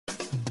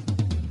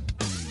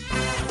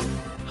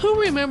Who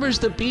remembers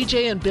the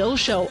BJ and Bill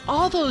show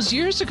all those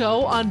years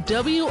ago on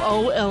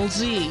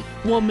WOLZ?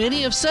 Well,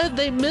 many have said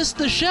they missed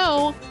the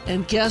show,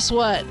 and guess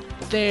what?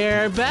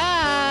 They're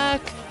back.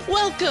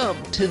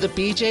 Welcome to the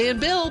BJ and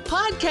Bill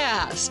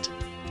podcast.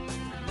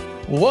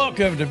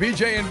 Welcome to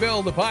BJ and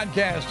Bill, the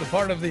podcast, a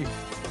part of the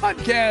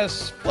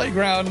Podcast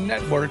Playground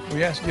Network.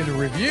 We ask you to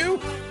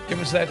review. Give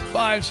us that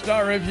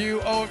 5-star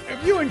review. Oh,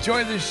 if you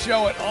enjoy this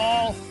show at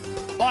all,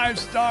 5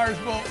 stars,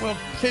 we'll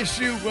kiss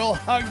you, we'll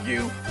hug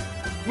you.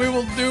 We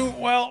will do,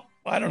 well,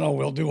 I don't know,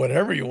 we'll do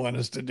whatever you want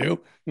us to do.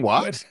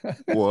 What?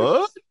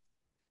 What?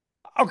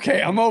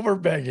 Okay, I'm over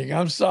begging.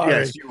 I'm sorry.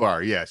 Yes, you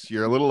are. Yes,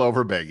 you're a little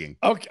over begging.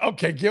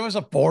 Okay, give us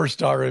a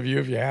 4-star review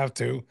if you have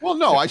to. Well,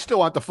 no, I still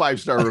want the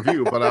 5-star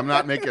review, but I'm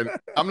not making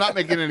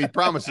any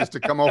promises to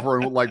come over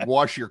and like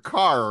wash your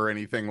car or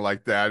anything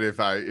like that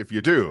if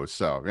you do.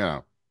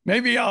 So,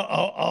 Maybe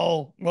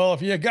I'll well,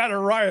 if you got a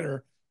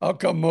rider, I'll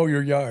come mow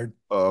your yard.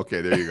 Oh,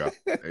 okay, there you go.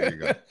 There you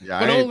go. Yeah,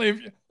 but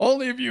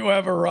only if you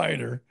have a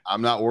rider.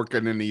 I'm not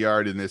working in the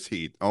yard in this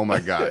heat. Oh my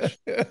gosh.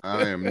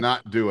 I am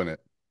not doing it.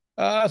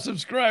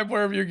 Subscribe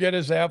wherever you get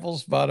us, Apple,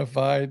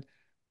 Spotify,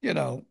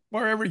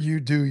 wherever you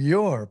do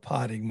your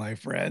potting, my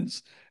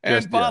friends.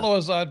 And follow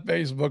us on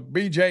Facebook,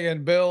 BJ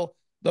and Bill,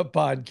 the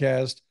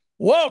podcast.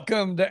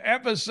 Welcome to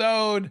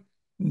episode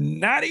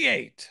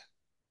 98.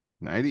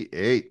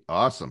 98.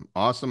 Awesome.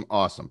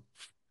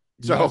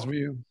 So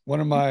one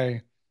of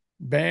my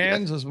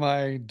bands as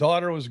my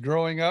daughter was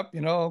growing up,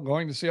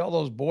 going to see all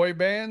those boy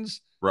bands.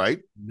 Right.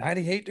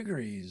 98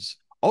 Degrees.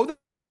 Oh,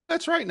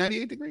 that's right.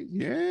 98 Degrees.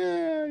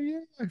 Yeah.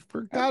 I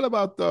forgot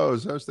about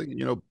those. I was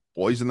thinking,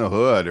 Boys in the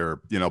Hood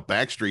or,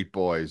 Backstreet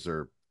Boys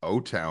or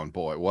O-Town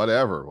Boy,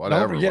 whatever.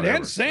 Don't forget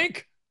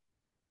NSYNC.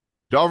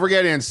 Don't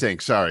forget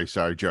NSYNC.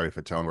 Sorry, Joey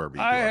Fatone, wherever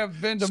you I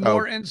have been to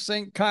more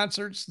NSYNC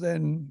concerts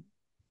than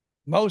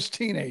most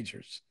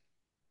teenagers.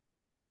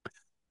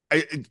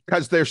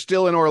 Because they're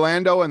still in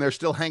Orlando and they're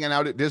still hanging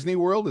out at Disney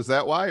World? Is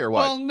that why or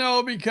what? Well,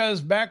 no,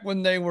 because back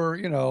when they were,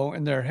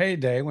 in their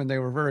heyday, when they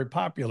were very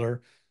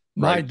popular,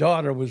 my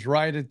daughter was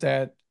right at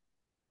that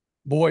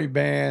boy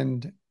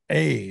band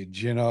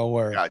age,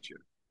 where Gotcha.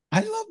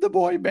 I love the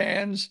boy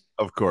bands.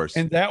 Of course.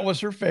 And that was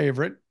her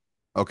favorite.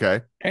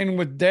 Okay. And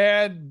with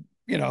Dad,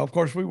 of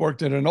course, we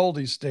worked at an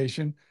oldies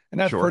station,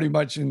 and that's pretty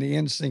much in the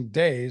NSYNC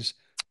days.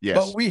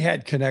 Yes. But we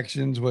had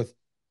connections with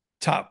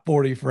top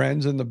 40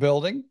 friends in the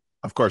building.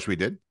 Of course we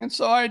did. And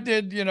so I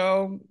did,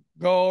 go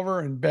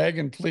over and beg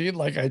and plead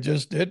like I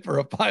just did for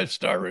a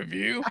 5-star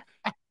review.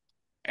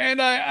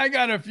 And I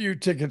got a few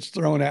tickets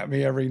thrown at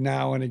me every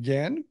now and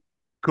again.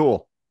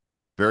 Cool.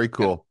 Very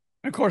cool.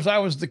 And of course, I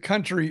was the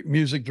country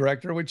music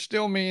director, which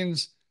still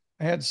means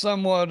I had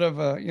somewhat of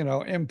a,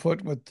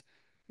 input with,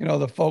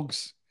 the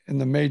folks in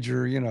the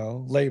major,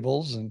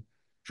 labels. And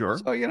sure.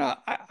 So,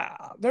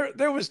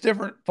 there was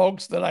different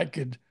folks that I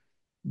could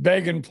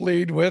beg and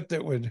plead with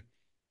that would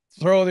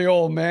throw the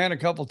old man a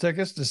couple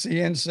tickets to see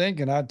NSYNC,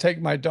 and I'd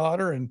take my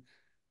daughter and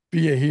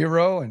be a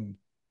hero. And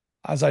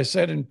as I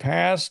said in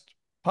past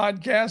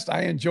podcasts,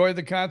 I enjoyed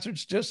the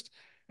concerts just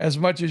as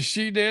much as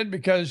she did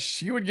because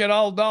she would get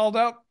all dolled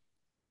up,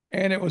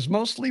 and it was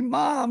mostly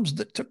moms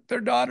that took their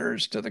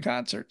daughters to the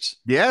concerts.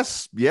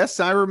 Yes,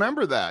 I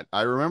remember that.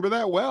 I remember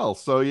that well.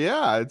 So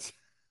yeah, it's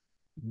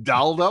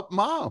dolled up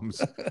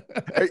moms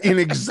in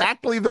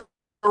exactly the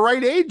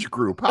right age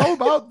group. How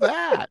about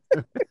that?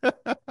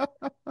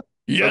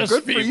 Yes, so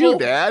good people, for you,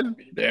 Dad.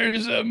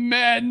 There's a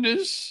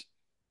madness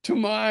to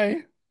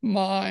my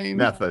mind.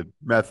 Method.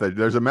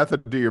 There's a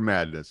method to your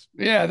madness.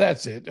 Yeah,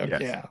 that's it. Okay.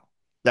 Yes. Yeah.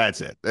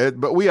 That's it.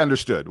 But we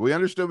understood. We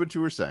understood what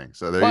you were saying.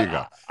 So there you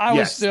go. I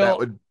was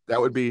still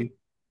that would be.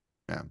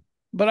 Yeah.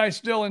 But I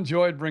still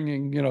enjoyed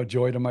bringing,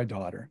 joy to my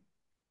daughter.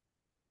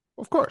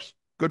 Of course.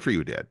 Good for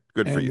you, Dad.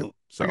 Good for you.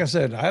 So. Like I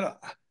said,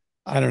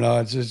 I don't know.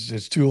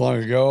 It's too long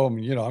ago. I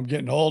mean, I'm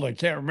getting old. I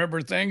can't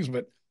remember things,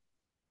 but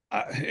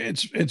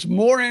it's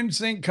more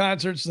NSYNC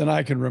concerts than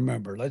I can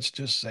remember. Let's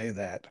just say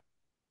that.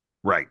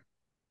 Right.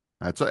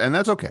 That's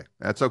okay.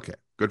 That's okay.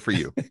 Good for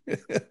you.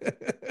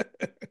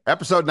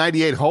 Episode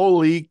 98.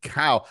 Holy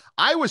cow.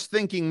 I was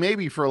thinking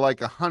maybe for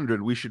like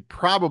 100, we should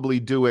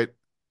probably do it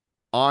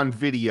on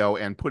video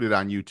and put it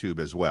on YouTube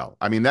as well.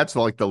 I mean, that's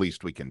like the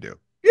least we can do.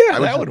 Yeah,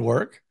 that would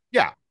work.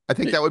 Yeah. I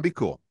think that would be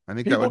cool. I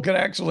think people could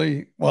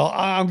actually, well,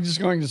 I'm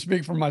just going to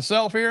speak for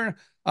myself here.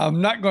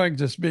 I'm not going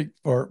to speak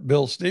for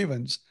Bill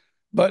Stevens,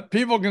 but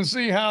people can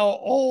see how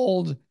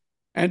old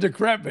and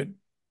decrepit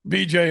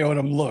BJ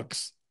Odom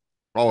looks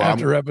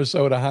after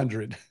episode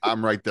 100.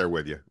 I'm right there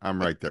with you.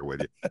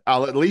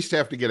 I'll at least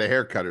have to get a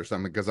haircut or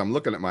something because I'm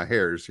looking at my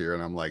hairs here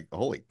and I'm like,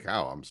 holy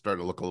cow, I'm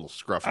starting to look a little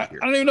scruffy here.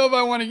 I don't even know if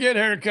I want to get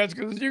haircuts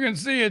because as you can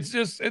see,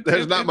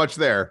 there's not much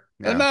there.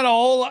 There's not a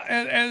whole,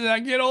 and as I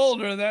get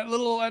older,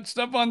 that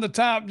stuff on the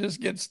top just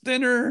gets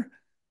thinner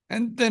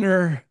and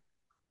thinner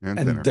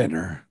and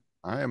thinner.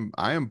 I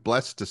am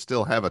blessed to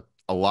still have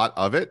a lot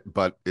of it,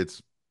 but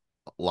it's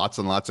lots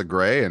and lots of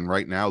gray and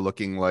right now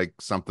looking like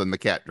something the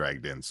cat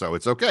dragged in. So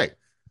it's okay.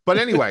 But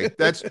anyway,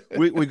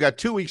 we've got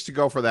 2 weeks to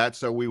go for that.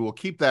 So we will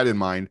keep that in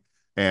mind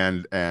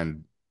and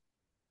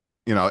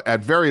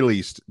at very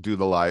least do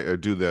the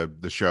live, do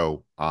the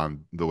show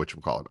on the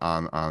whatchamacallit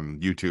on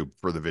YouTube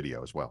for the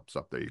video as well.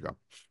 So there you go.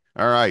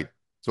 All right.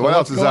 So So what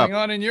else what's is up?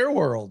 going on in your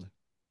world?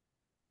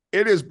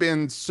 It has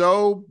been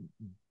so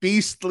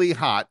beastly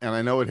hot, and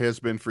I know it has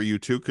been for you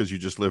too because you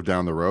just live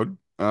down the road.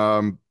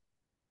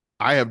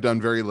 I have done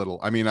very little.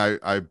 I mean,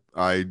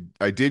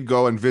 I did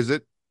go and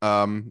visit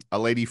a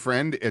lady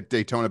friend at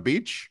Daytona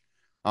Beach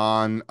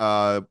on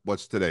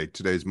what's today?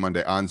 Today's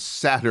Monday. On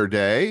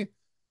Saturday,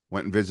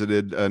 went and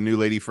visited a new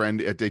lady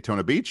friend at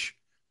Daytona Beach.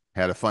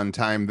 Had a fun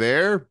time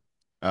there.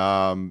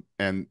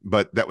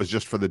 But that was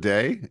just for the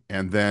day.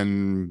 And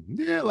then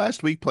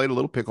last week played a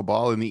little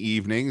pickleball in the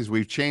evenings.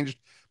 We've changed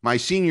my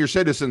senior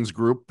citizens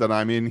group that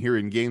I'm in here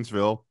in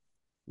Gainesville.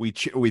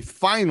 We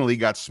finally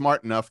got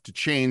smart enough to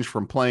change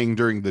from playing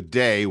during the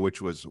day,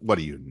 which was, what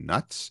are you,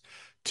 nuts,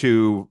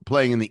 to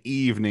playing in the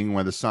evening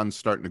when the sun's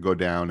starting to go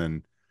down.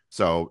 And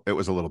so it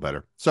was a little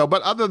better. So,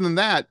 but other than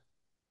that,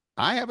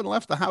 I haven't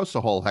left the house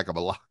a whole heck of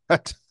a lot.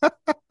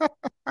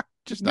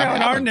 Just I Now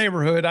in our haven't.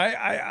 neighborhood,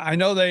 I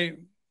know they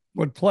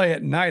would play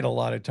at night a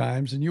lot of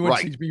times, and you would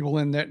Right. see people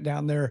in there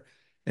down there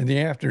in the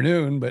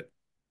afternoon. But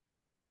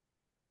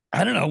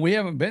I don't know. We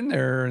haven't been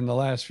there in the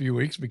last few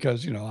weeks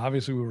because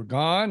obviously we were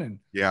gone, and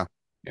Yeah.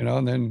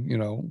 and then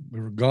we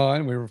were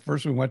gone. We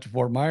went to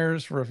Fort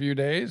Myers for a few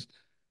days,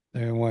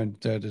 then we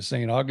went to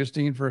St.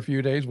 Augustine for a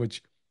few days,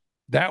 which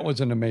that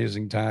was an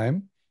amazing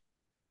time.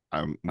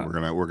 Uh,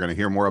 We're gonna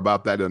hear more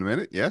about that in a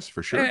minute. Yes,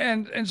 for sure.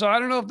 and so I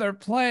don't know if they're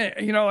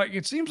playing. Like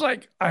it seems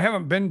like I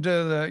haven't been to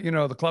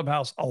the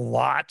clubhouse a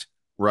lot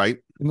Right.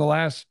 in the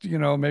last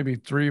maybe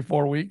 3 or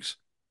 4 weeks.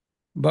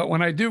 But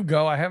when I do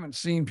go, I haven't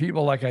seen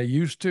people like I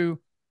used to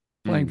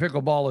playing Mm,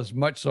 pickleball as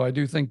much. So I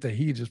do think the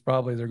heat is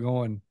probably they're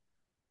going.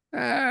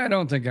 I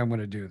don't think I'm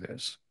going to do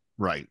this.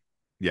 right.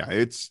 Yeah,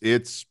 it's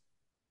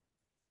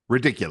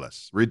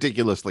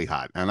ridiculously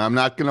hot. And I'm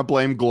not gonna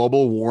blame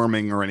global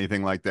warming or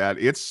anything like that.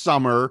 It's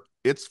summer,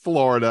 it's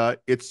Florida,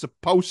 it's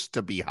supposed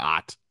to be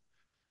hot.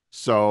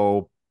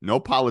 So no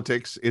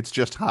politics. It's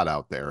just hot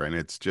out there, and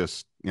it's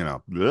just,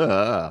 no,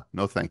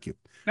 thank you.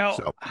 Now,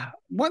 So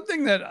one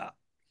thing that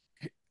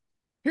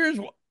here's,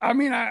 I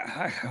mean,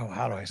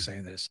 how do I say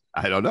this?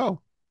 I don't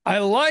know. I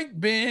like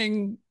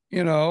being,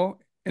 in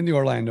the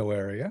Orlando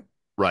area.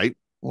 Right,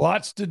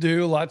 Lots to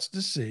do, lots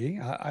to see.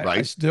 I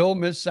right. still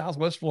miss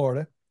Southwest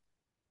Florida.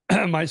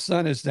 My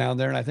son is down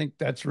there, and I think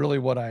that's really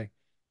what I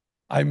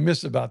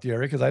miss about the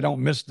area because I don't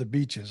miss the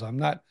beaches. I'm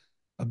not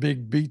a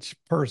big beach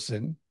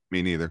person.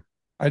 Me neither.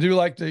 I do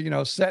like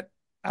to, sit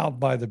out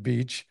by the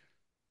beach,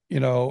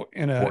 in a Or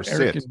air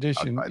sit out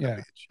conditioned, by the yeah,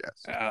 beach.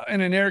 Yes.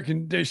 in an air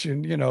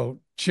conditioned,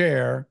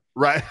 chair,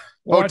 Right.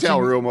 Hotel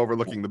watching room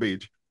overlooking the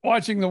beach.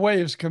 watching the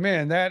waves come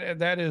in.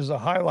 That is a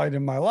highlight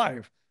in my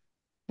life.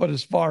 But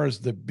as far as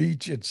the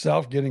beach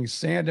itself, getting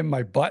sand in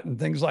my butt and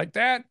things like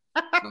that,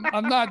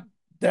 I'm not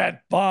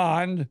that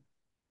fond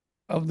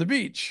of the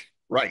beach.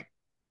 Right.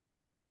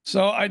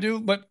 So I do,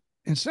 but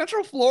in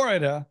Central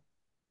Florida,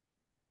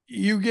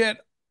 you get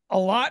a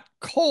lot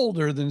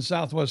colder than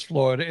Southwest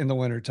Florida in the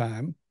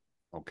wintertime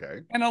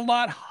Okay. and a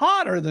lot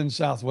hotter than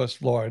Southwest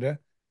Florida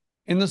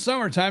in the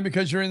summertime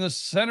because you're in the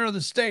center of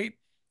the state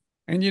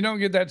and you don't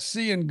get that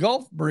sea and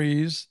Gulf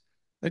breeze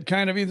that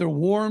kind of either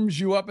warms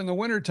you up in the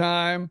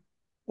wintertime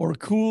or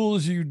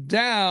cools you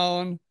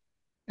down.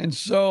 And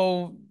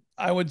so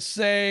I would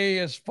say,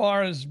 as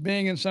far as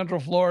being in Central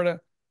Florida,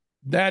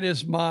 that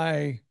is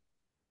my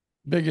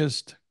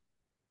biggest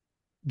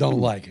don't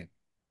Hmm. like it.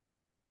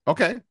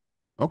 Okay.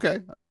 Okay.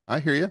 I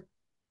hear you.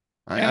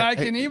 And I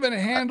Hey, can even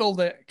handle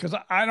that because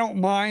I don't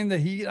mind the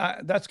heat.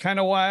 That's kind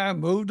of why I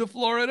moved to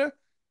Florida.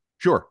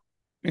 sure.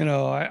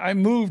 I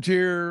moved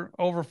here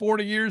over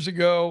 40 years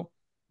ago.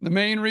 The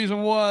main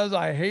reason was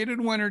I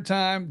hated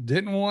wintertime,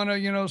 didn't want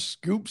to,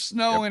 scoop Yep.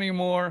 snow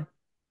anymore.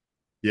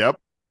 Yep.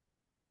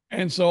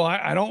 And so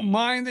I don't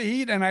mind the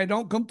heat and I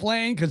don't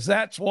complain because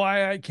that's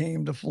why I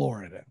came to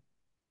Florida.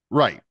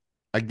 Right.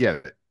 I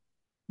get it.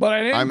 But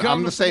I didn't I'm come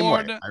the to same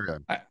way.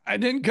 Florida. I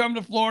didn't come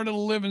to Florida to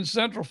live in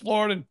Central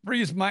Florida and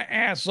freeze my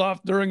ass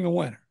off during the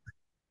winter.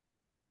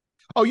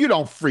 Oh, you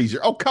don't freeze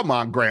your. Oh, come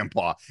on,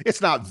 Grandpa.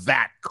 It's not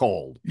that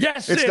cold.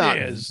 Yes, It's it not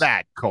is.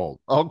 that cold.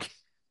 Okay.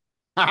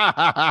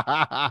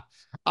 I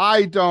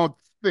don't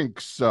think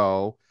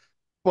so,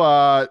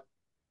 but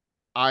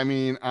I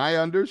mean, I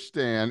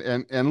understand.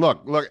 And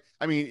look.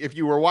 I mean, if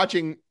you were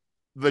watching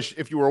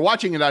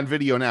it on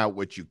video now,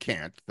 which you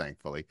can't,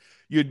 thankfully,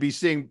 you'd be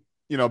seeing,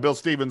 Bill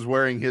Stevens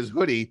wearing his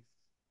hoodie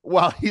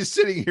while he's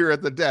sitting here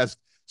at the desk.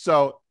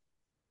 So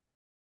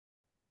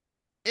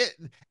it,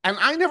 and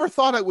I never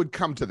thought it would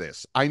come to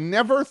this. I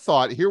never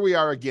thought. Here we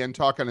are again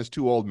talking as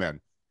two old men.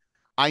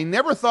 I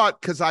never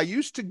thought, because I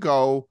used to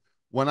go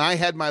when I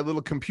had my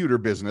little computer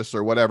business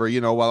or whatever,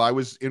 while I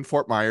was in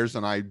Fort Myers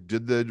and I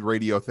did the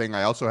radio thing.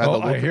 I also had Oh, the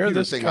little I hear computer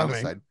this thing on the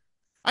coming. side.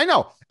 I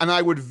know. And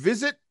I would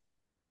visit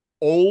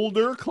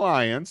older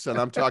clients, and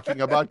I'm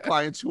talking about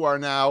clients who are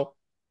now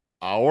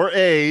our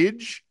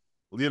age,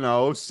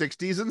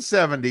 60s and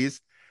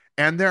 70s,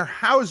 and their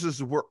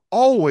houses were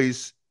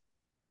always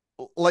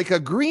like a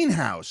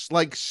greenhouse,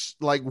 like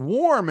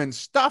warm and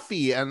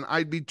stuffy, and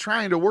I'd be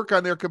trying to work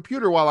on their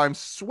computer while I'm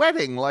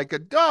sweating like a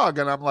dog,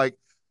 and I'm like,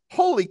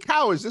 holy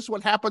cow, is this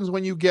what happens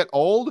when you get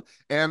old?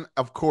 And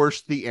of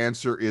course the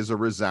answer is a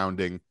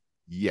resounding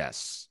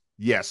yes.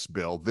 Yes,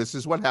 Bill, this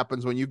is what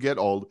happens when you get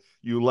old.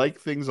 You like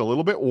things a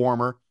little bit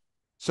warmer.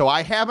 So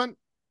I haven't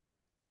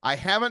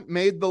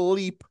made the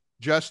leap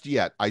just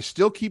yet. I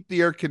still keep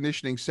the air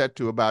conditioning set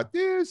to about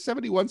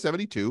 71,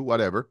 72,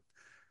 whatever.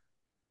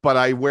 But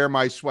I wear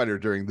my sweater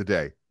during the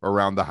day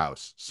around the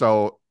house.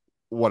 So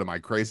what am I,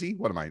 crazy?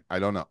 What am I? I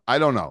don't know. I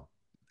don't know.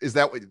 Is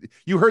that what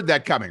you heard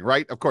that coming,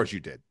 right? Of course you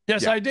did.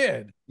 Yes, Yeah. I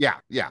did. Yeah.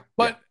 Yeah.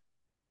 But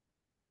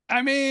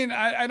I mean,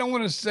 I don't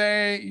want to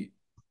say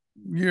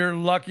you're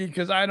lucky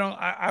because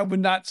I would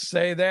not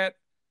say that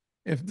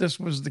if this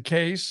was the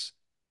case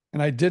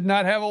and I did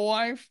not have a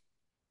wife.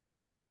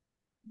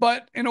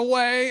 But in a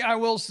way, I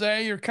will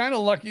say you're kind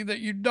of lucky that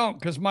you don't,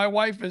 because my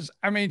wife is,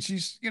 I mean,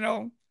 she's,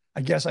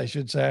 I guess I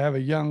should say I have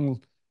a young,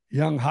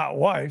 hot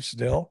wife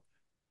still.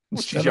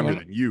 Well, she's younger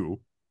than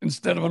you.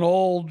 Instead of an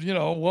old,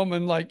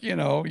 woman like,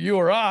 you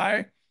or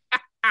I.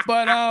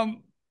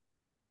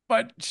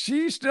 But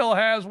she still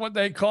has what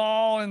they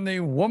call in the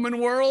woman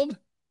world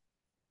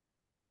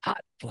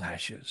hot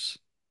flashes.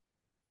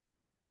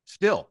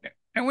 Still.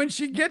 And when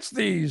she gets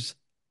these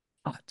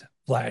hot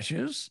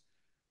flashes,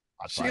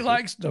 she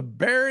likes to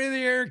bury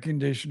the air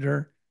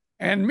conditioner.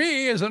 And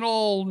me, as an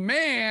old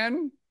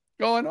man,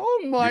 going,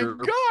 oh my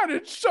God,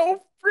 it's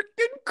so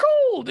freaking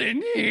cold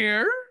in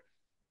here.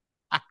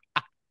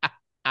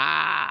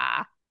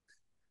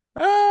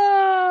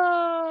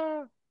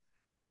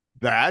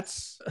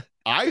 That's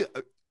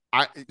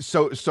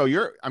so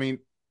you're, I mean,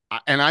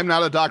 and I'm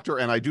not a doctor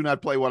and I do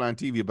not play one on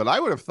TV, but I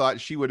would have thought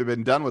she would have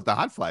been done with the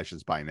hot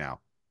flashes by now,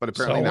 but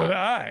apparently not. So would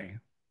I.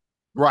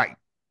 Right.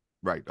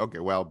 Okay.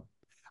 Well,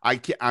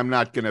 I'm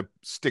not going to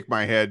stick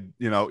my head,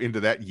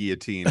 into that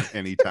guillotine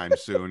anytime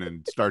soon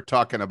and start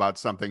talking about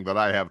something that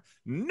I have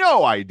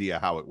no idea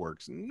how it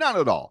works. None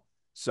at all.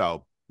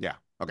 So yeah.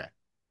 Okay.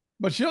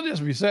 But she'll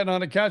just be sitting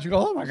on the couch and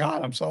go, oh my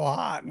God, I'm so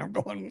hot. And I'm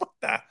going, what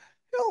the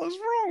hell is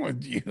wrong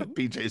with you?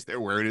 PJ's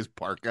there wearing his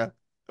parka.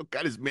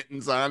 Got his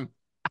mittens on.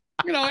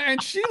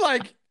 And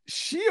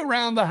she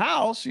around the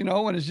house,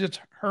 when it's just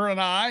her and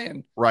I,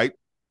 and right.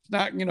 It's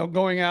not,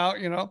 going out,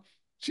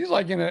 she's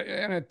like in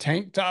a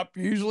tank top,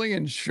 usually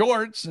in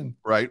shorts, and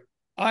right.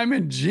 I'm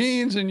in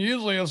jeans and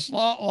usually a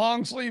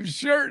long sleeve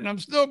shirt. And I'm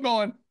still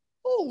going,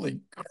 holy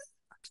crap.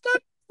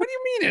 What do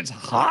you mean it's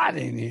hot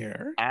in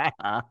here?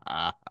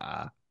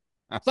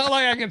 It's not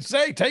like I can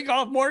say take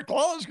off more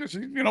clothes because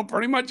she's,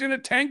 pretty much in a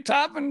tank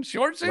top and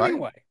shorts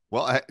anyway.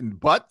 Well,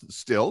 but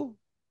still,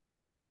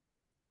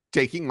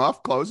 taking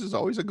off clothes is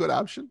always a good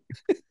option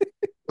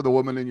for the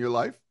woman in your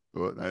life.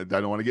 I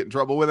don't want to get in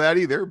trouble with that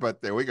either,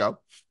 but there we go.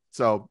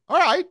 So,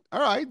 all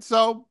right.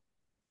 So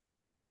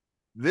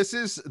this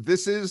is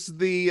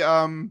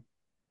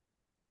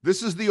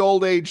the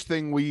old age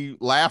thing we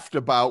laughed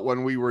about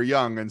when we were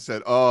young and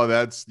said,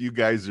 oh, you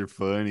guys are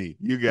funny.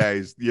 You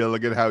guys, yeah,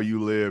 look at how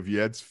you live.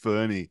 Yeah, it's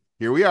funny.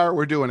 Here we are.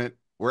 We're doing it.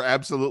 We're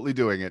absolutely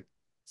doing it.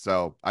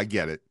 So I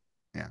get it.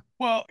 Yeah.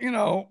 Well,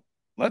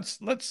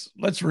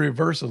 let's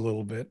reverse a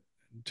little bit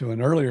to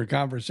an earlier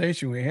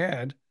conversation we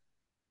had.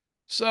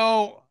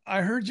 So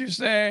I heard you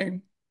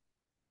saying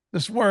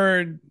this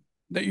word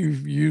that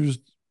you've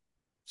used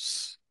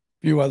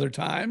a few other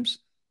times,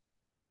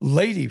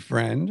 lady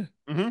friend.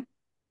 Mm-hmm.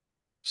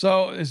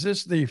 So is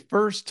this the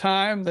first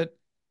time that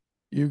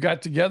you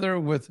got together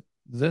with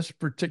this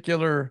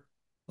particular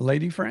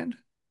lady friend?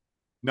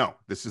 No,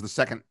 this is the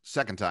second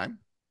time.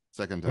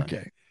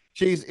 Okay.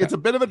 It's a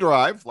bit of a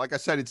drive. Like I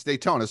said, it's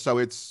Daytona, so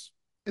it's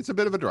a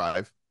bit of a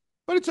drive,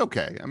 but it's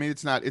okay. I mean,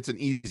 it's an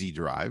easy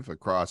drive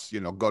across, go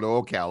to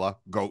Ocala,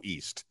 go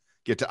east,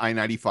 get to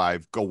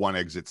I-95, go one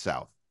exit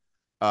south.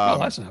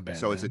 That's not bad.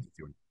 So then.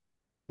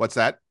 What's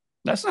that?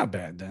 That's not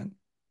bad then.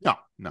 No.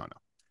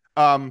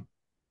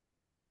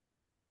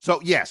 So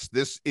yes,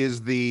 this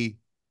is the,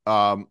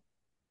 I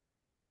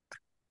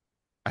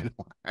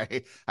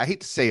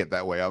hate to say it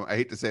that way. I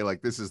hate to say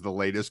like this is the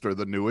latest or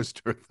the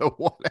newest or the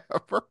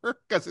whatever,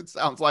 because it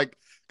sounds like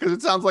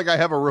I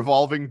have a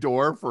revolving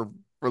door for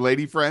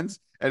lady friends,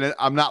 and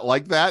I'm not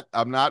like that.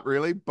 I'm not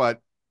really,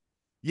 but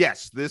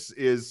yes, this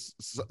is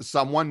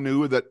someone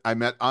new that I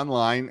met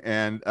online,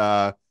 and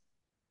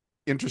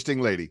interesting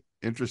lady.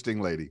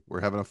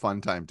 We're having a fun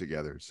time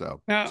together.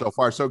 So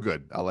far so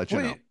good. I'll let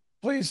you know.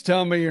 Please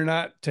tell me you're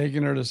not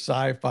taking her to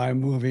sci-fi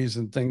movies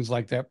and things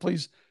like that.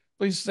 Please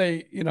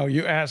say,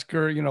 you ask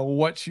her,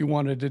 what she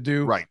wanted to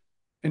do. Right.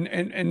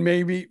 And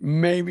maybe,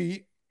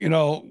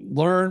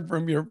 learn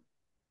from your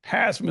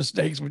past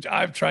mistakes, which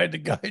I've tried to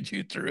guide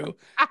you through,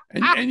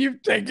 and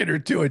you've taken her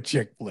to a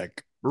chick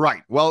flick.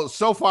 Right. Well,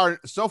 so far,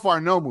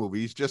 no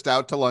movies, just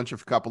out to lunch a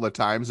couple of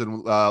times.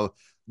 And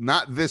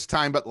not this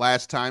time, but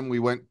last time we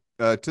went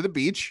to the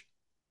beach,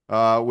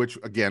 which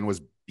again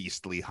was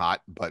beastly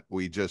hot, but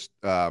we just,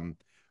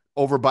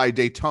 over by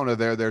Daytona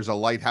there's a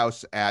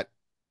lighthouse at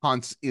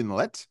Ponce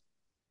Inlet.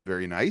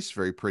 very nice,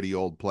 very pretty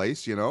old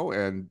place,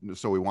 and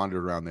so we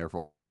wandered around there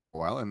for a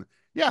while. And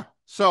yeah,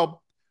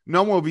 so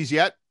no movies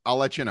yet. I'll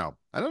let you know.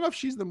 I don't know if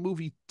she's the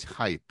movie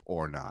type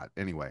or not.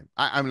 Anyway,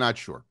 I'm not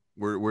sure.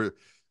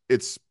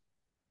 It's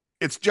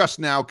it's just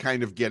now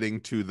kind of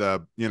getting to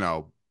the,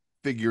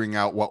 figuring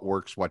out what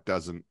works, what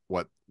doesn't,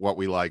 what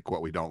we like,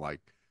 what we don't like.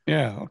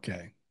 Yeah.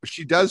 Okay.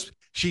 She does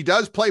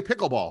play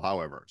pickleball,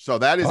 however. So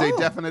that is a Oh,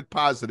 definite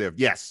positive.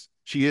 Yes.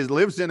 She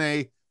lives in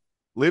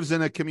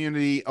a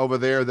community over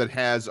there that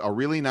has a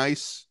really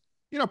nice,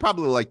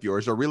 probably like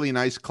yours, a really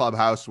nice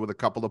clubhouse with a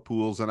couple of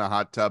pools and a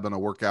hot tub and a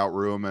workout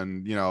room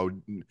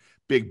and,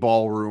 big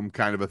ballroom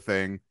kind of a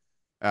thing.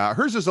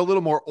 Hers is a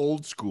little more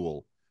old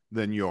school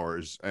than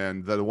yours,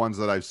 and the ones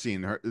that I've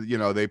seen,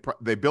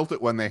 they built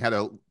it when they had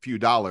a few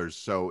dollars,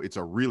 so it's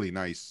a really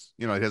nice,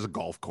 it has a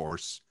golf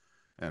course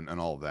and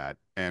all of that,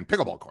 and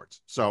pickleball courts.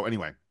 So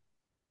anyway,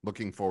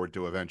 looking forward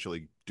to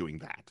eventually doing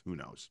that. Who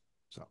knows?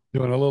 So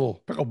doing a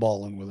little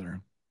pickleballing with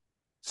her.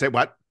 say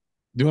what?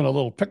 Doing a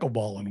little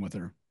pickleballing with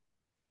her.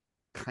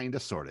 Kind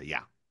of, sort of,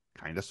 yeah.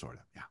 Kind of, sort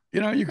of, yeah.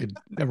 You could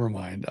never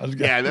mind. I was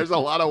gonna... Yeah, there's a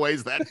lot of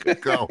ways that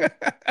could go.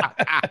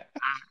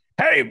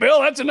 Hey,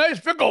 Bill, that's a nice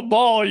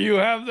pickleball you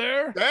have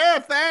there. Yeah,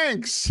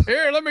 thanks.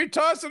 Here, let me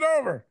toss it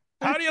over.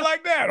 How do you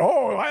like that?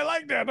 Oh, I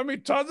like that. Let me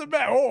toss it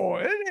back. Oh,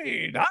 it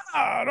ain't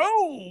hot.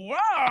 Oh,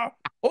 wow.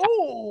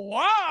 Oh,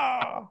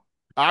 wow.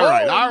 All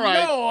right, all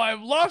right. No,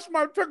 I've lost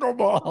my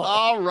pickleball.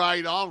 All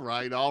right, all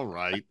right, all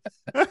right.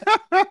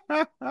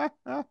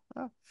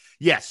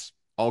 Yes,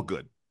 all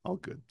good. All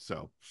good.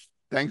 So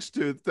thanks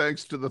to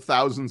the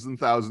thousands and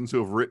thousands who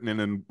have written in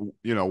and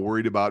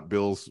worried about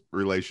Bill's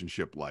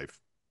relationship life.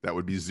 That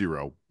would be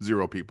zero.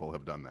 Zero people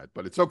have done that,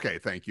 but it's okay.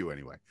 Thank you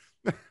anyway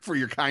for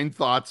your kind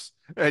thoughts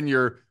and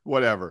your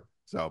whatever.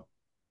 So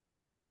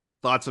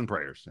thoughts and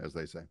prayers, as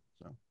they say.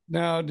 So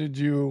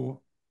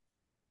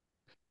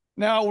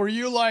Now, were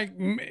you like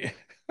me?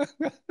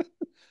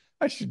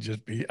 I should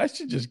just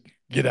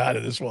get out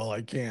of this while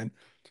I can.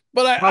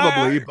 But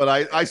probably, but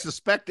I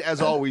suspect,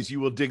 as always, you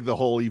will dig the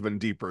hole even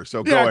deeper.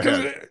 So go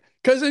ahead.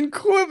 Because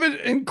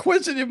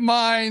inquisitive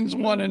minds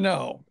want to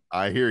know.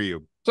 I hear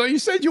you. So you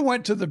said you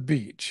went to the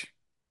beach.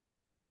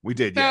 We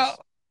did, Now, yes.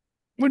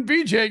 when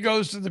BJ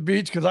goes to the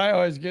beach, because I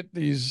always get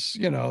these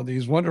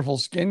wonderful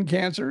skin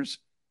cancers.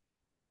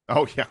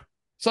 Oh yeah.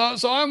 So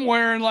I'm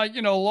wearing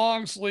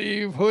long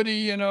sleeve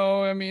hoodie.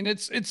 I mean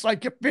it's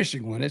like a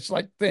fishing one. It's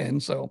like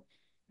thin, so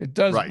it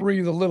does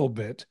breathe a little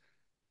bit.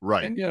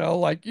 Right. And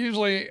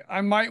usually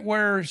I might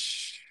wear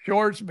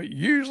shorts, but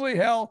usually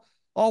hell,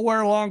 I'll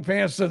wear long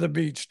pants to the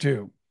beach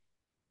too.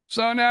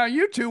 So now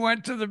you two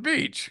went to the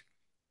beach.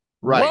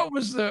 Right. What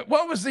was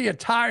the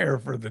attire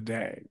for the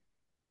day?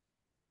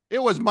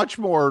 It was much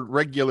more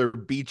regular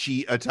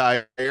beachy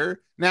attire.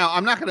 Now,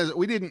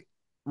 we didn't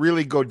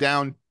really go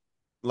down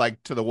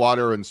like to the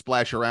water and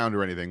splash around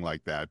or anything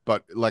like that.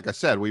 But like I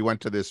said, we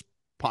went to this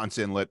Ponce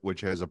Inlet,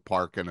 which has a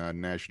park and a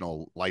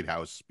national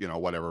lighthouse,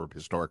 whatever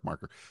historic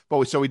marker.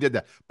 But so we did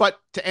that. But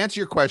to answer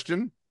your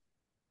question,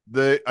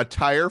 the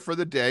attire for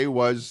the day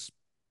was,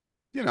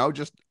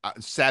 just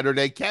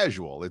Saturday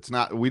casual.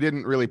 We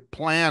didn't really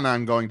plan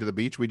on going to the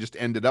beach. We just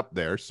ended up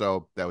there.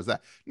 So that was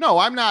that. No,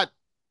 I'm not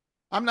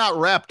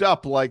wrapped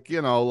up like,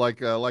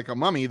 like a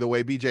mummy the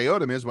way BJ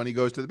Odom is when he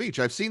goes to the beach.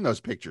 I've seen those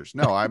pictures.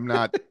 No, I'm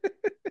not.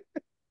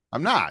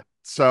 I'm not.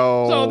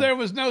 So there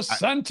was no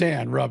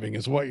suntan rubbing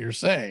is what you're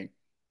saying.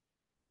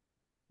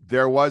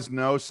 There was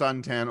no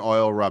suntan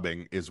oil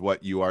rubbing is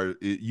what you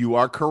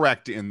are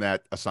correct in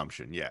that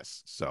assumption.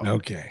 Yes. So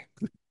okay.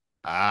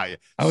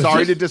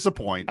 Sorry to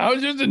disappoint. I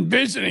was just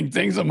envisioning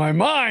things in my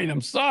mind.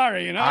 I'm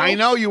sorry, I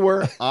know you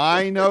were.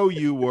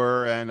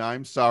 And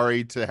I'm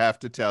sorry to have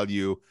to tell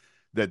you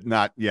that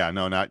not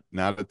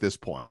at this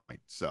point.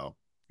 So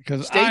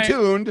stay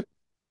tuned.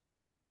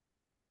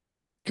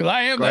 Because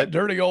I am that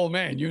dirty old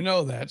man. You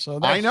know that. So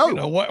that's, I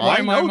know. why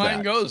my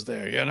mind goes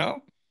there,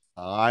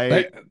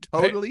 I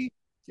totally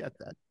get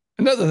that.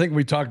 Another thing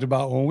we talked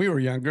about when we were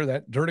younger,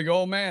 that dirty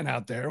old man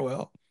out there.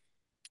 Well,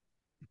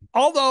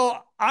 although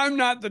I'm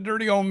not the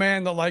dirty old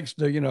man that likes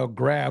to,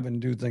 grab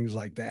and do things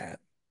like that.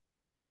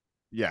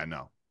 Yeah,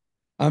 no.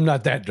 I'm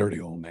not that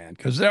dirty old man,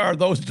 because there are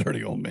those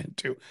dirty old men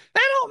too.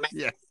 That old man.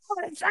 Yeah.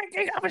 I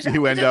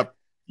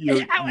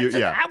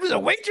was a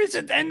waitress,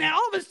 and then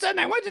all of a sudden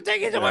I went to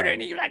take his order,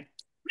 and he laid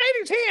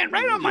his hand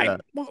right on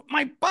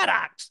my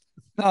buttocks.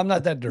 No, I'm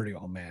not that dirty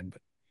old man,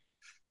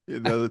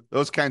 but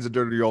those kinds of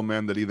dirty old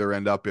men that either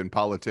end up in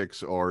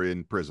politics or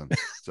in prison.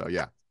 So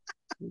yeah,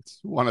 it's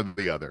one or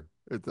the other.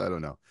 I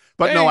don't know,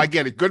 but no, I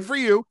get it. Good for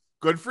you.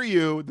 Good for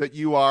you that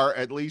you are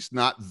at least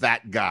not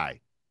that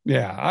guy.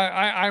 Yeah,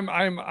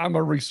 I'm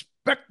a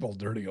respectful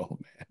dirty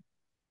old man.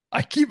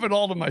 I keep it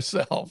all to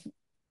myself.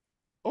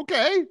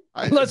 Okay,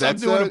 unless I'm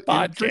doing a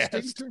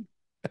podcast.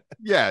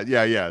 Yeah.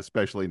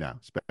 Especially now.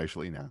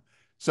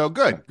 So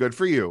good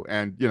for you.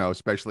 And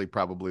especially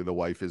probably the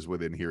wife is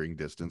within hearing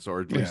distance,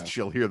 or at least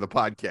she'll hear the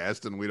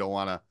podcast, and we don't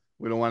want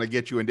to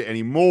get you into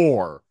any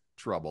more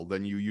trouble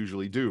than you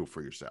usually do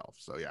for yourself.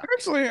 So yeah.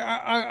 Actually,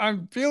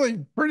 I'm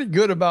feeling pretty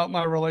good about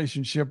my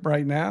relationship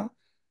right now.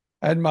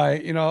 And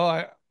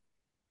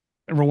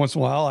every once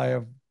in a while I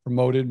have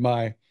promoted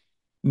my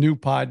new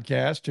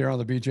podcast here on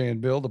the BJ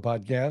and Bill, the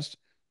podcast.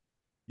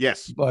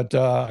 Yes. But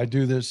I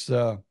do this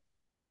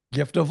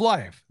Gift of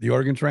Life, the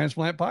organ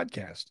transplant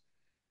podcast.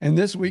 And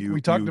this week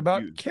we talked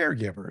about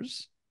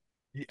caregivers.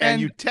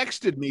 And you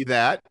texted me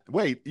that.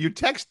 Wait, you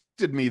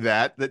texted me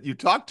that you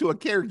talked to a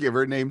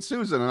caregiver named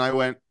Susan, and I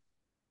went,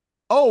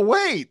 "Oh,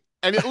 wait!"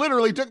 And it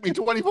literally took me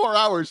 24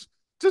 hours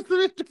to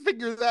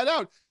figure that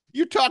out.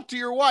 You talked to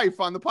your wife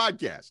on the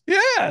podcast.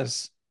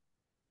 Yes.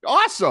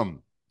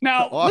 Awesome.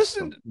 Now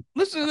awesome.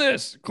 listen to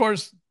this. Of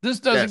course, this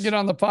doesn't get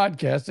on the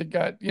podcast. It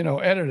got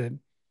edited.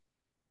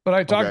 But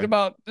I talked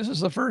about this is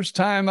the first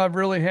time I've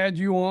really had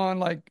you on.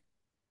 Like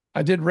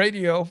I did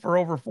radio for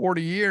over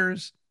 40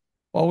 years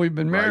while we've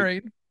been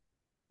married.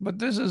 But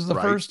this is the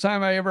first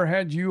time I ever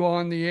had you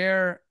on the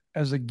air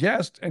as a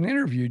guest and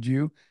interviewed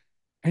you.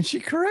 And she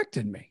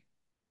corrected me.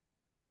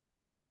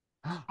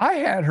 I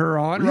had her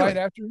on right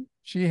after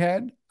she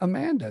had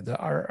Amanda,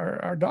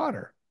 our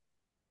daughter.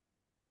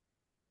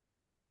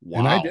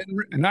 Wow.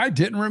 And I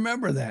didn't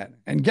remember that.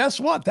 And guess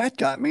what? That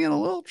got me in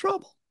a little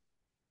trouble.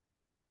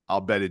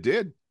 I'll bet it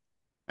did.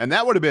 And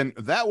that would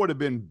have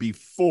been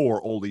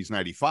before Oldies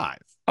 95.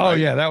 Oh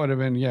yeah, that would have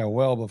been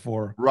well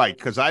before. Right,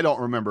 because I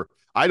don't remember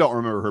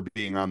her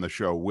being on the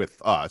show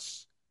with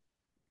us.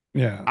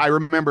 Yeah. I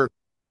remember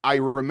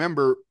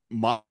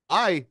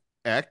my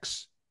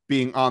ex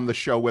being on the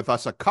show with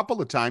us a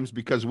couple of times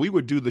because we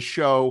would do the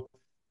show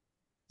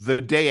the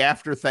day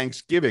after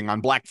Thanksgiving on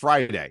Black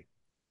Friday.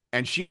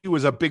 And she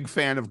was a big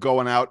fan of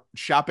going out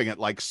shopping at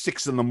like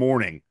 6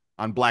 a.m.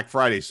 on Black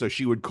Friday. So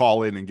she would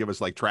call in and give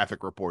us like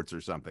traffic reports or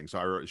something. So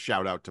I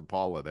shout out to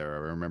Paula there.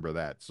 I remember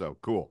that. So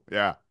cool.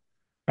 Yeah.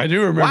 I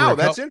do remember. Wow,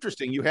 that's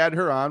interesting. You had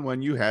her on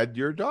when you had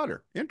your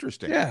daughter.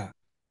 Interesting. Yeah.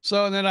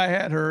 So then I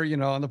had her,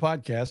 on the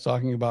podcast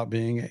talking about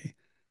being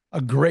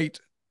a great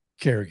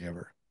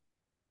caregiver.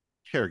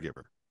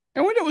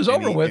 And when it was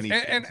over with,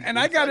 and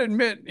I got to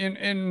admit,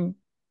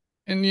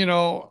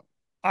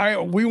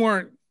 we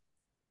weren't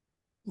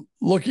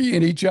looking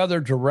at each other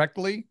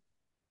directly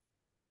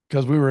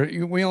because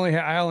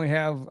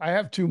I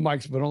have two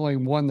mics, but only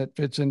one that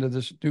fits into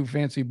this new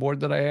fancy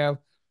board that I have.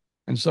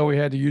 And so we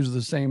had to use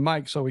the same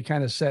mic. So we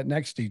kind of sat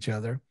next to each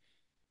other.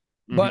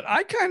 Mm-hmm. But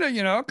I kind of,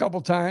 a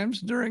couple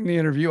times during the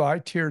interview, I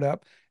teared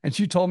up, and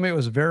she told me it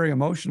was very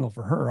emotional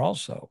for her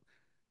also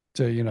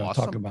to,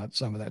 awesome. Talk about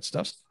some of that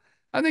stuff.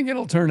 I think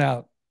it'll turn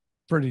out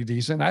pretty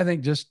decent. I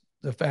think just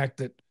the fact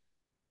that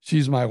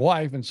she's my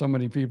wife and so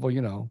many people,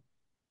 know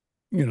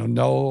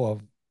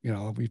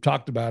of, we've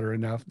talked about her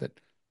enough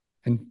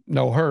and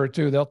know her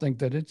too, they'll think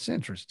that it's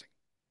interesting.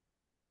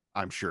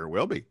 I'm sure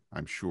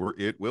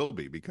it will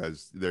be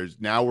because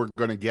we're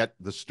going to get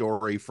the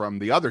story from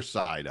the other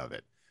side of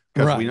it.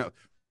 Because we know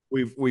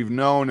we've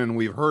known and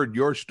we've heard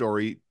your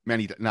story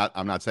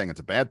I'm not saying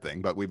it's a bad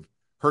thing, but we've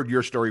heard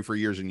your story for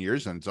years and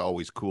years, and it's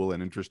always cool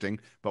and interesting,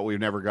 but we've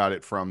never got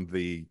it from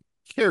the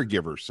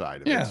caregiver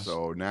side of it.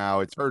 So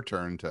now it's her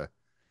turn to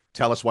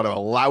tell us what a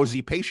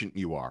lousy patient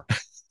you are.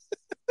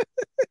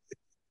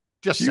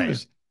 Just saying.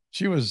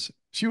 She was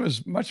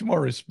much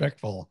more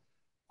respectful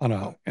on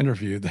an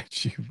interview than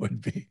she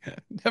would be.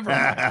 Never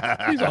mind.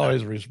 She's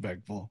always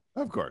respectful.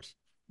 Of course.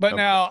 But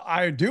now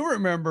I do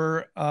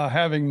remember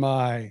having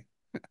I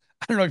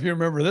don't know if you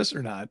remember this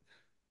or not,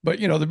 but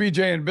the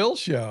BJ and Bill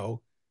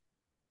show,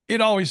 it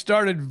always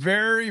started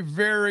very,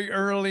 very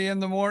early in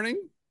the morning.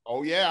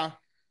 Oh yeah.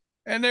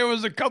 And there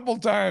was a couple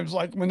times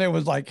like when there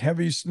was like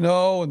heavy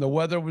snow and the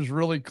weather was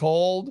really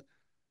cold.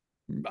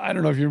 I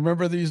don't know if you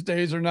remember these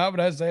days or not, but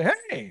I'd say,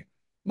 hey,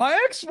 my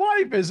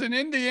ex-wife is in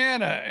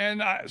Indiana,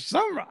 and I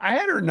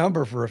had her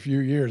number for a few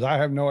years. I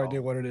have no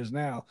idea what it is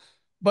now,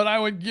 but I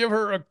would give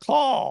her a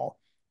call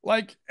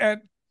like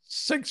at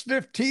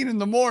 6:15 in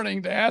the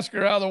morning to ask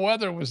her how the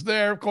weather was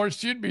there. Of course,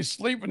 she'd be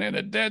sleeping in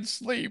a dead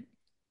sleep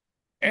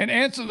and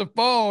answer the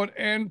phone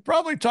and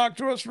probably talk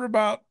to us for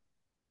about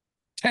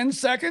 10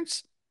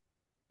 seconds.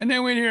 And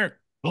then we'd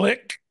hear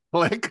click,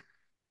 click.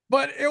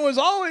 But it was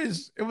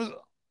always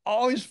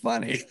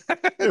funny,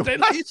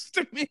 at least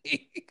to me.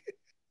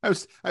 I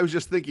was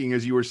just thinking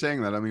as you were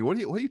saying that. I mean, what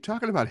are you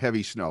talking about?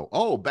 Heavy snow?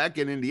 Oh, back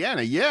in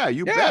Indiana, yeah,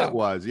 you bet it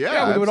was.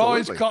 Yeah, we would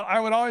always call. I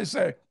would always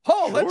say,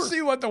 "Oh, let's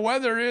see what the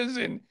weather is,"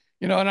 and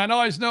and I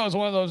always know it's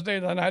one of those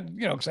days, and I'd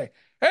say,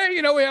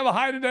 "Hey, we have a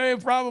high today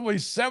of probably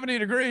 70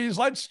 degrees.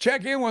 Let's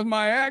check in with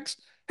my ex.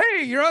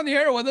 Hey, you're on the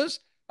air with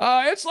us.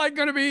 It's like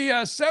going to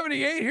be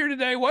 78 here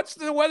today. What's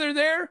the weather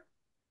there?"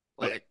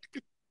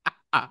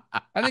 I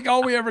think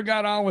all we ever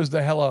got on was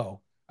the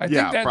hello. I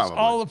think that's probably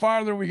all the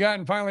farther we got.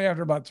 And finally,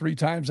 after about 3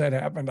 times that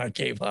happened, I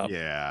gave up.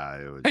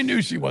 Yeah. I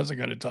knew she wasn't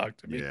going to talk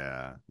to me.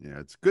 Yeah. Yeah.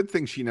 It's a good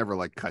thing she never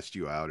cussed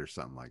you out or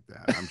something like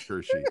that. I'm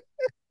sure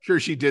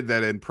she did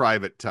that in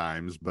private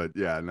times, but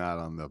yeah, not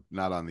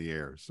on the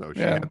air. So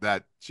she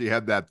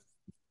had that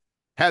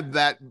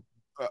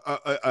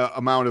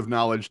amount of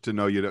knowledge to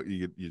know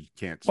you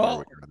can't swear when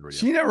Well, you're on the radio.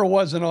 she never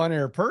was an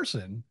on-air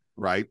person,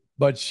 Right.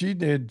 but she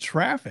did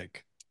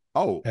traffic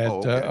at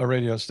Okay. a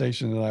radio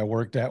station that I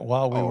worked at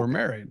while we were Okay.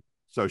 married.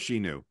 So she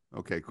knew.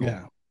 Okay, cool.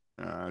 Yeah.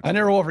 I That's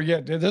never good. will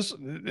forget this.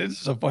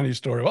 This is a funny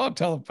story. Well, I'm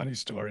telling funny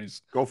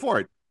stories. Go for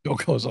it. Bill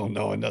goes, oh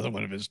no, another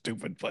one of his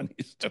stupid funny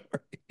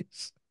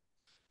stories.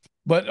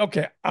 But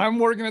okay, I'm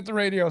working at the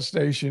radio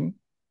station.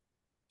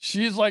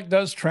 She's like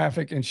does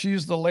traffic, and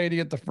she's the lady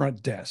at the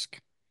front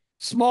desk.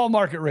 Small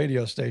market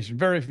radio station,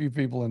 very few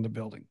people in the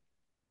building.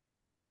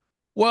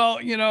 Well,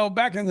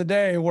 back in the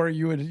day where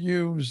you would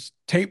use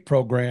tape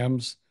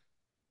programs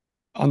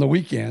on the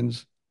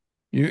weekends,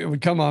 it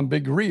would come on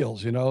big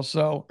reels,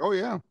 So Oh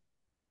yeah.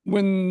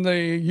 when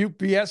the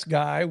UPS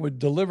guy would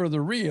deliver the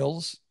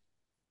reels,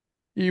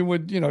 he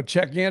would,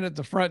 check in at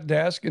the front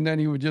desk, and then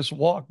he would just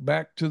walk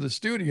back to the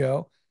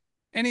studio,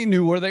 and he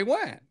knew where they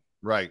went.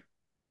 Right.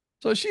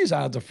 So she's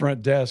out at the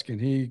front desk, and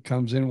he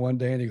comes in one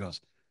day and he goes,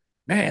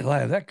 man,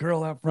 that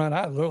girl out front,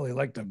 I'd literally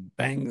like to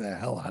bang the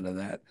hell out of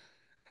that.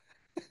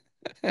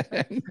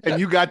 And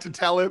you got to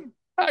tell him?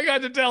 I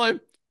got to tell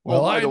him,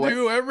 Well, well, by I the way,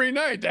 do every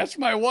night. That's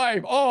my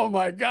wife. Oh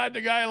my God.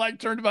 The guy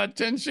turned about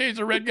 10 shades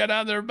of red, got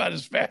out there about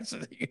as fast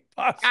as he could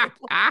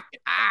possibly.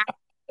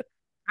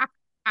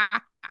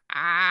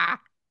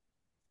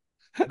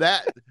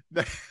 that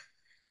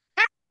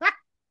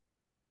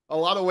a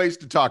lot of ways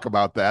to talk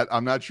about that.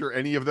 I'm not sure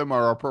any of them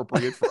are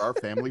appropriate for our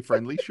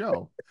family-friendly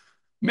show.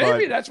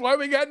 Maybe that's why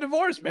we got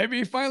divorced. Maybe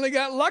he finally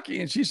got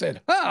lucky. And she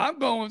said, I'm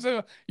going with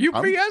the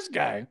UPS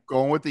guy.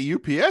 Going with the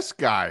UPS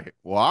guy.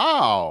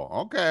 Wow.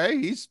 Okay.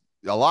 He's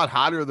a lot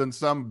hotter than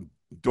some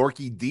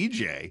dorky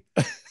DJ.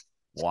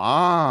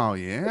 Wow.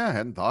 Yeah. I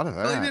hadn't thought of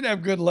that. Well, he did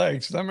have good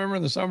legs. I remember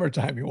in the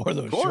summertime, he wore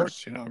those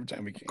shorts, every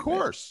time he came. Of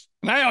course.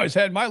 In. And I always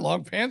had my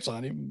long pants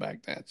on even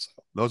back then. So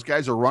those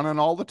guys are running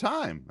all the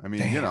time. I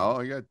mean,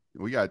 damn.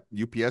 we got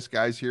UPS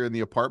guys here in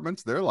the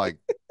apartments. They're like,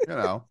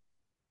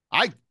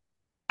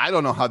 I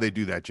don't know how they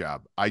do that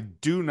job. I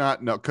do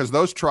not know, because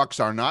those trucks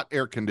are not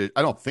air conditioned.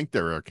 I don't think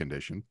they're air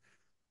conditioned.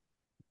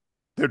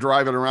 They're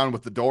driving around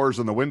with the doors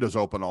and the windows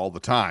open all the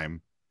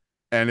time.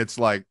 And it's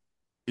like,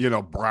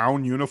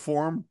 brown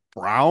uniform,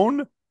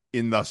 brown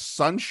in the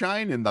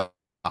sunshine, in the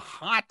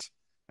hot.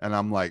 And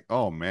I'm like,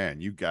 oh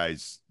man, you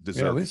guys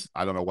deserve,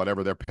 I don't know,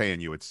 whatever they're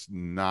paying you. It's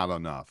not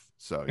enough.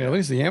 So at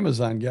least the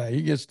Amazon guy,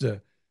 he gets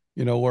to,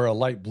 wear a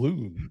light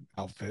blue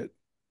outfit.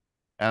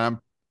 And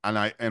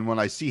when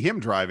I see him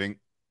driving,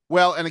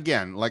 well, and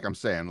again, like I'm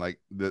saying, like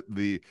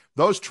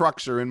those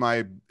trucks are in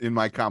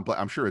my complex.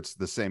 I'm sure it's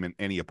the same in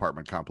any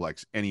apartment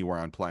complex anywhere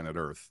on planet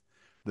Earth.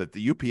 That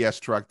the UPS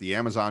truck, the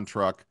Amazon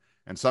truck,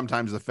 and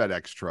sometimes the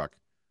FedEx truck,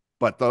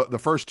 but the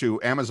first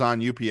two,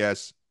 Amazon,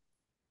 UPS,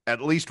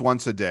 at least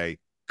once a day,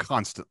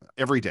 constantly,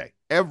 every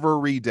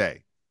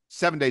day,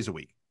 7 days a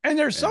week. And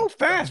they're so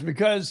fast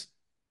because,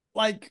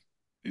 like,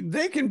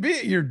 they can be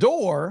at your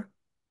door.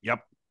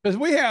 Yep. Because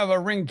we have a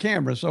Ring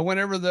camera, so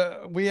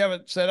whenever we have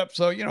it set up,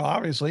 so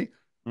obviously,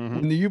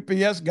 when the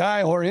UPS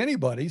guy or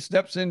anybody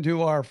steps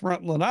into our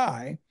front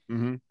lanai,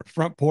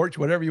 front porch,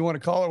 whatever you want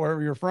to call it,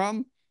 wherever you're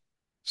from,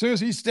 as soon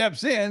as he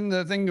steps in,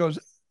 the thing goes,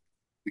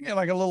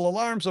 like a little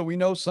alarm, so we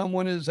know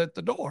someone is at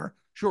the door.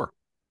 Sure.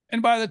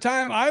 And by the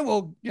time I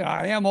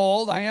am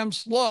old, I am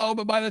slow,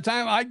 but by the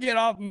time I get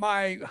off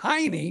my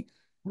hiney,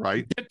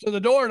 get to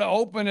the door to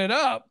open it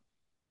up,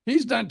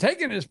 he's done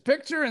taking his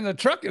picture, and the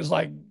truck is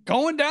like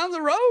going down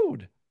the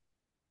road.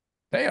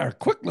 They are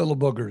quick little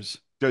boogers.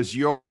 Does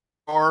your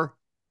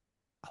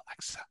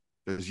Alexa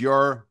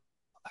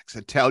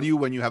tell you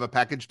when you have a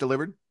package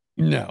delivered?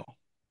 No.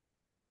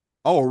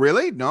 Oh,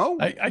 really? No?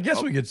 I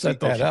guess we could set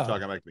that up.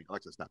 Talking back to me.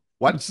 Alexa, stop.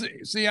 What?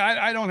 See,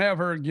 I don't have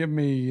her give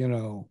me,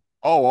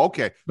 Oh,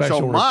 okay.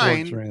 So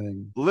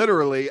mine,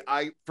 literally,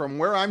 from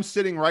where I'm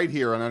sitting right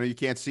here, and I know you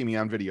can't see me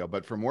on video,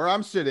 but from where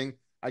I'm sitting,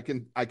 I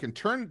can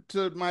turn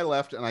to my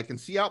left, and I can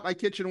see out my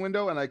kitchen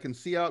window, and I can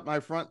see out my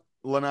front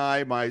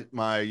lanai,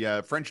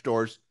 my French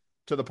doors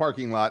to the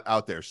parking lot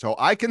out there. So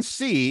I can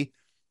see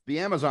the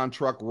Amazon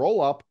truck roll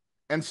up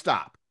and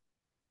stop.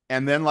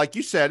 And then, like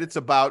you said, it's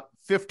about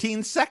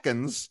 15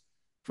 seconds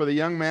for the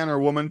young man or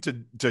woman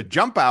to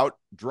jump out,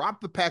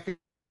 drop the package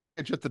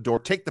at the door,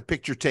 take the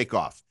picture, take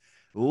off.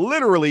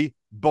 Literally,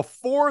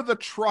 before the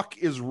truck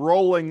is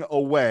rolling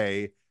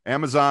away,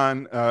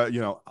 Amazon,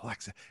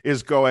 Alexa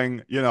is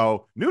going,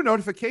 new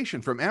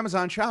notification from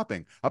Amazon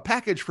Shopping. A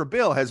package for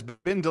Bill has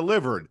been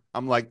delivered.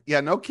 I'm like,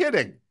 yeah, no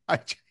kidding.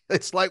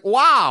 It's like,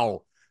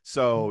 wow.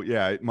 So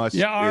yeah, it must.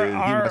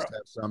 Yeah, he must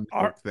have some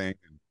thing.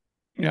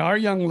 Yeah, our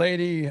young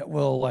lady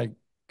will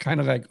kind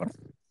of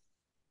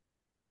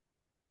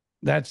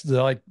that's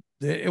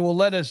it will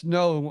let us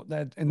know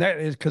that, and that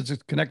is because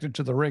it's connected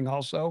to the Ring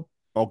also.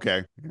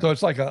 Okay. So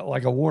it's like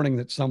a warning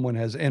that someone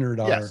has entered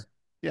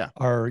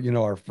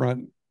our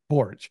front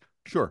porch.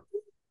 Sure.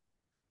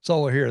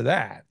 So we'll hear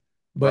that.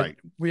 But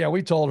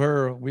we told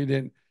her we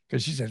didn't,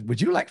 because she said, would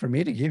you like for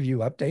me to give you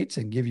updates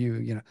and give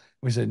you,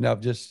 we said, no,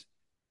 just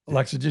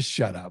Alexa, just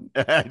shut up.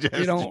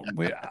 Just,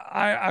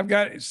 I've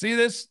got, see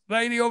this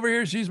lady over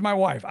here? She's my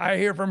wife. I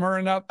hear from her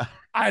enough.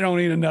 I don't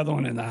need another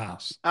one in the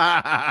house.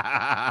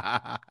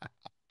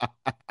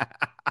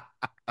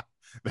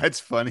 That's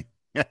funny.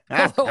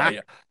 Although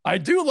I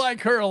do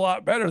like her a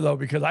lot better though,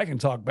 because I can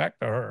talk back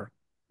to her.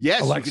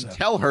 Yes, Alexa.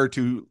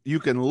 you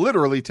can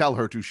literally tell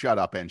her to shut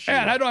up, and she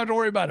and I don't have to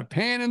worry about a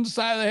pan in the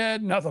side of the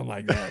head, nothing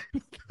like that.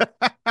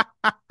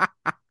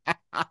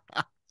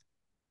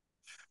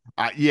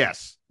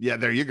 Yes. Yeah,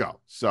 there you go.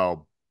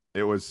 So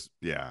it was,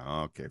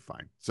 yeah, okay,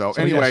 fine. So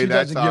anyway,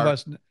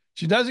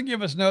 she doesn't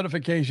give us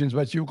notifications,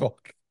 but you go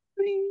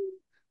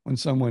when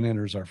someone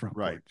enters our front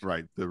porch.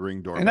 Right. The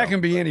Ring doorbell. And that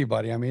can be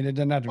anybody. I mean, it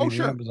doesn't have to be the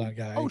sure. Amazon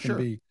guy. Oh, it can sure.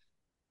 be,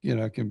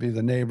 it can be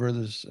the neighbor,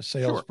 the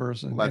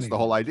salesperson. Well, that's the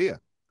whole idea.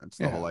 That's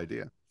the whole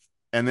idea.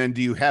 And then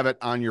do you have it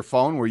on your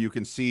phone where you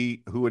can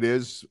see who it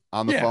is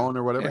on the phone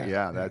or whatever?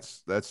 Yeah,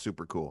 that's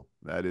super cool.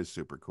 That is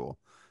super cool.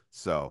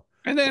 So,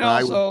 and then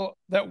also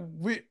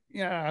we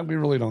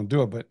really don't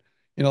do it, but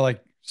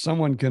like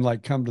someone can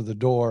like come to the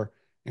door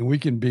and we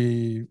can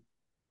be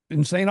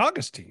in St.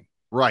 Augustine.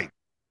 Right.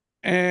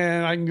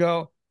 And I can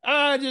go,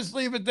 just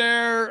leave it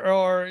there.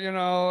 Or,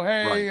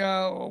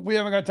 hey, we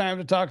haven't got time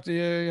to talk to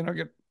you,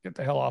 get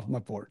the hell off my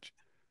porch.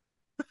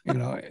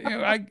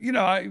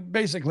 I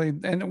basically,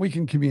 and we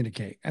can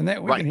communicate and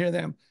that we can hear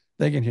them,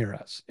 they can hear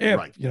us. If,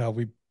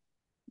 we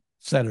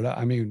set it up.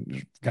 I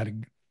mean, they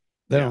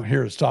don't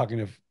hear us talking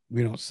if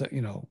we don't say,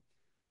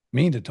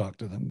 mean to talk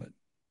to them. But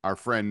our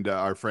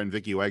friend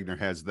Vicki Wagner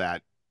has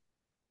that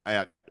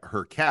at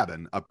her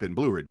cabin up in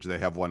Blue Ridge. They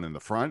have one in the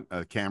front,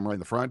 a camera in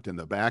the front, in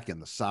the back, in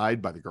the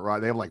side by the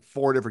garage. They have like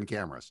 4 different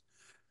cameras.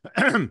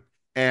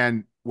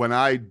 And when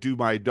I do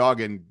my dog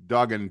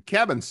and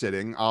cabin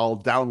sitting, I'll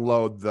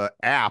download the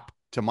app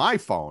to my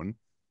phone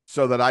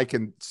so that I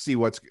can see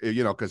what's,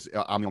 because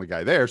I'm the only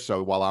guy there.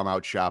 So while I'm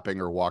out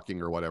shopping or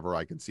walking or whatever,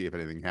 I can see if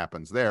anything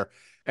happens there.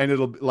 And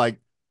it'll be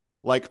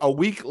like a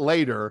week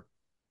later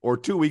or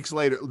 2 weeks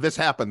later, this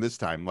happened this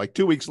time, like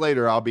 2 weeks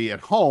later, I'll be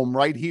at home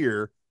right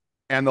here.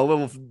 And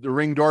the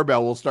Ring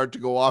doorbell will start to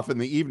go off in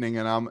the evening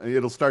and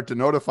it'll start to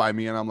notify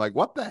me. And I'm like,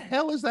 what the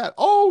hell is that?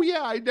 Oh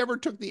yeah, I never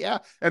took the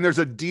app. And there's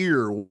a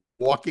deer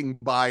walking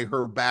by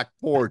her back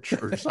porch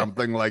or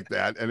something like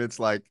that. And it's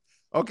like,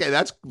 okay,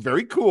 that's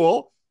very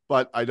cool,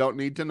 but I don't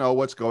need to know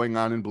what's going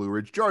on in Blue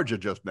Ridge, Georgia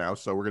just now.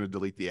 So we're going to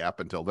delete the app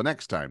until the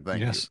next time.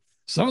 Thank you.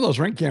 Some of those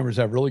Ring cameras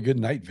have really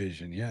good night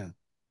vision. Yeah.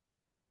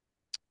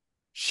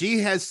 She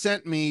has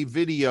sent me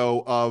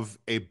video of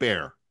a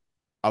bear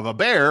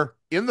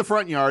in the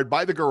front yard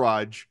by the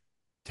garage,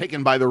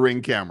 taken by the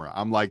Ring camera.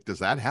 I'm like, does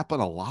that happen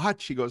a lot?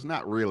 She goes,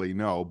 not really,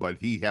 no, but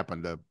he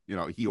happened to,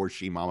 he or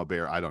she, mama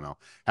bear, I don't know,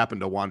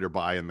 happened to wander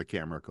by and the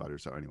camera caught her.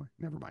 So anyway,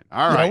 never mind.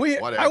 All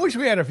right. I wish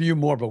we had a few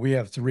more, but we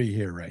have 3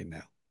 here right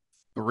now.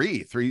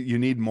 Three, you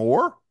need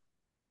more?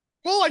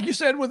 Well, like you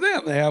said with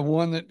them, they have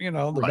one that,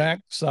 the back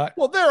side.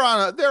 Well, they're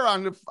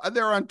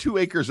on 2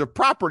 acres of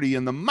property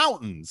in the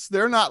mountains.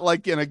 They're not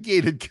like in a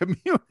gated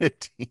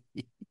community.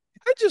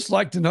 I just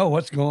like to know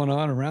what's going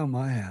on around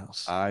my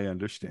house. I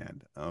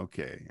understand.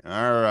 Okay.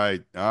 All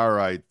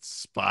right.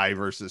 Spy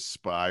versus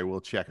spy.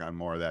 We'll check on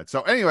more of that.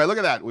 So anyway, look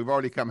at that. We've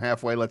already come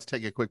halfway. Let's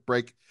take a quick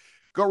break.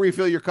 Go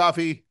refill your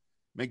coffee.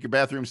 Make your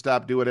bathroom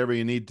stop. Do whatever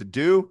you need to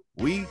do.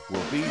 We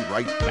will be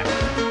right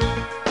back.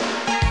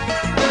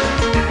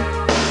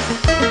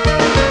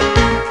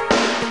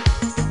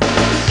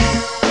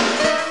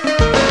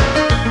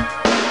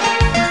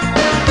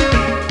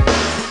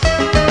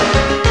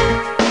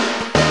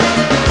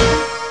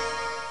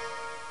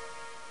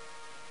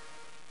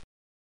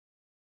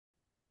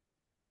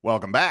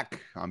 Welcome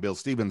back. I'm Bill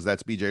Stevens.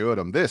 That's BJ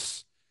Odom.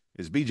 This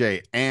is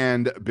BJ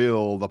and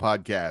Bill, the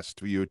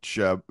podcast, which,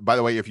 by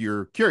the way, if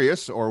you're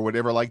curious or would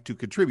ever like to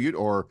contribute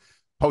or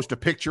post a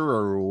picture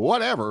or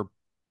whatever,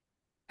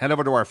 head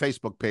over to our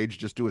Facebook page.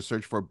 Just do a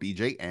search for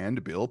BJ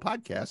and Bill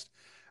podcast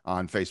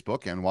on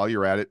Facebook. And while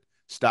you're at it,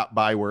 stop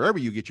by wherever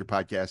you get your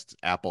podcasts,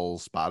 Apple,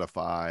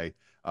 Spotify,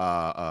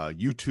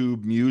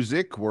 YouTube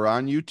Music. We're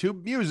on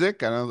YouTube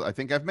Music. I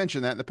think I've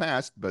mentioned that in the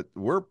past, but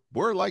we're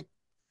like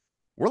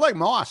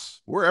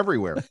moss. We're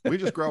everywhere. We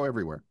just grow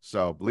everywhere.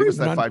 So leave us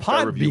that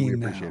 5-star review. We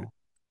appreciate it.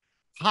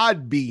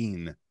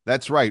 Podbean.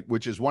 That's right.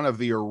 Which is one of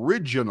the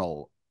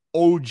original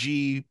OG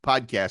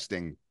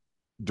podcasting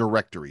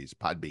directories.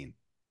 Podbean.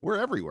 We're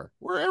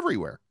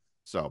everywhere.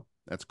 So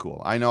that's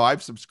cool. I know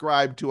I've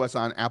subscribed to us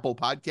on Apple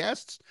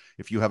Podcasts.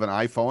 If you have an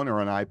iPhone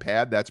or an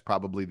iPad, that's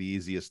probably the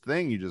easiest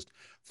thing. You just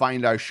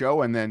find our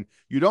show and then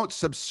you don't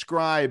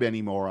subscribe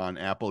anymore on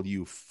Apple.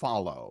 You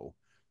follow.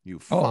 The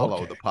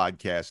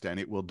podcast and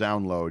it will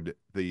download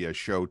the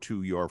show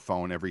to your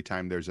phone every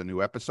time there's a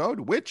new episode,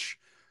 which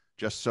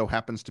just so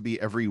happens to be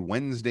every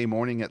Wednesday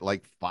morning at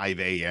like 5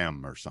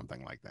 a.m. or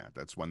something like that.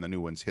 That's when the new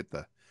ones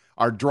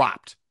are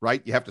dropped,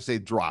 right? You have to say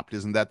dropped.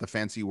 Isn't that the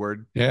fancy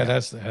word? Yeah.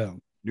 That's the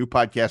hell. New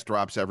podcast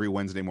drops every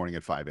Wednesday morning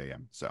at 5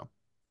 a.m. So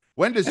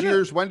when does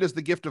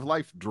the Gift of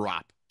Life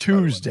drop?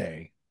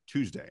 Tuesday.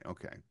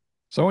 Okay.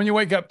 So when you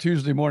wake up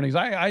Tuesday mornings,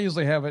 I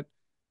usually have it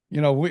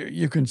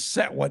you can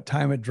set what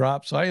time it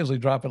drops. So I usually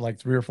drop it like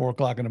 3 or 4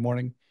 o'clock in the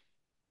morning.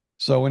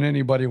 So when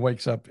anybody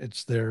wakes up,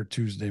 it's there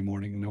Tuesday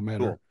morning, no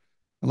matter, Cool.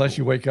 unless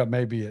you Cool. wake up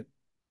maybe at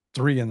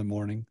 3 in the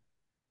morning,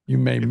 you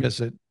may Yeah. miss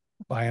it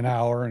by an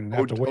hour and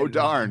have Oh, to wait oh an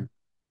hour. darn.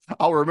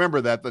 I'll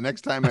remember that the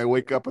next time I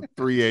wake up at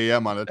 3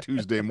 a.m. on a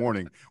Tuesday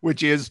morning,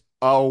 which is,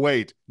 oh,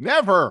 wait,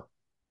 never.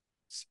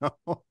 So,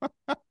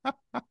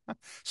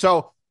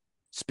 so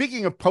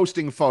speaking of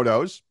posting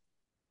photos,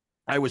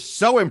 I was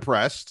so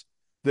impressed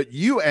that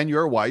you and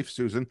your wife,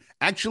 Susan,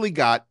 actually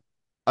got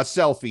a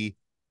selfie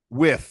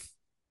with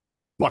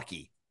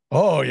Buc-ee.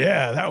 Oh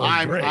yeah, that was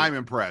I'm great.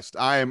 impressed.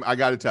 I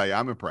got to tell you,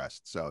 I'm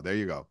impressed. So there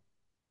you go.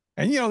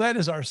 And that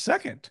is our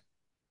second.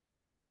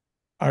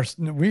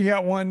 We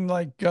got one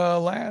like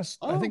I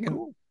Oh, think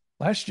cool.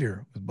 last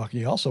year with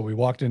Buc-ee. Also, we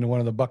walked into one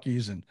of the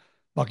Buc-ee's and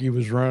Buc-ee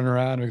was running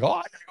around. And we go,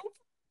 oh,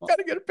 I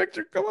gotta get a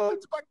picture. Come on.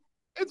 It's my,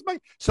 it's my.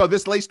 So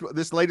this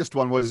latest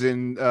one was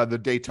in the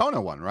Daytona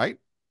one, right?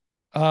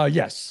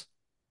 Yes.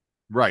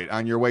 Right,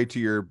 on your way to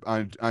your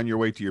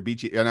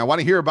beach, and I want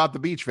to hear about the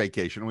beach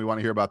vacation. We want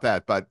to hear about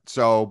that. But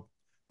so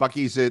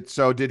Buc-ee's it.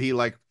 So did he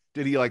like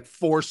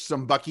force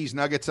some Buc-ee's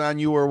nuggets on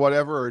you or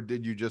whatever, or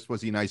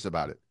was he nice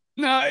about it?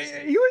 No,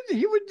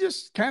 he would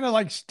just kind of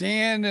like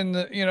stand in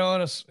the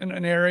in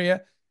an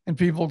area, and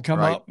people would come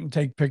Right, up and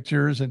take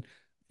pictures, and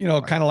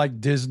right, kind of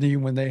like Disney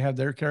when they have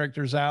their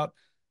characters out.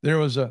 There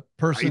was a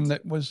person right.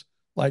 that was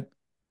like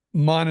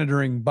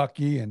monitoring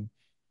Buc-ee and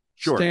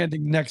Sure,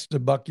 standing next to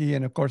Buc-ee,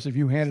 and of course, if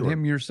you handed sure.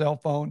 him your cell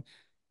phone,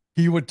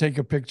 he would take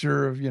a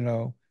picture of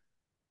you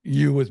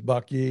with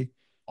Buc-ee.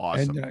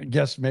 And Awesome. I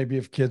guess maybe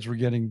if kids were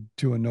getting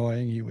too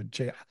annoying, he would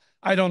change.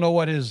 I don't know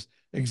what his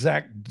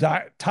exact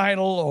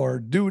title or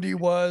duty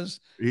was.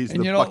 He's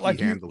And the Buc-ee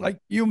handler. like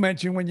you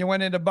mentioned, when you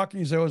went into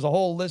Buc-ee's, there was a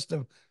whole list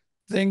of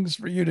things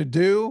for you to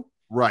do,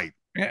 Right.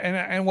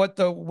 and what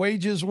the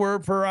wages were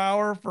per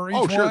hour for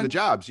Oh, each sure. The one.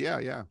 jobs. Yeah,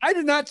 yeah. I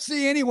did not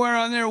see anywhere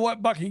on there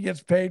what Buc-ee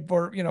gets paid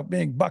for,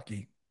 being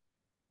Buc-ee.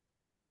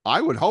 I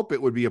would hope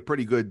it would be a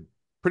pretty good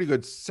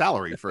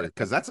salary for it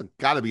because that's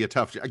got to be a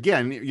tough.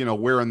 Again,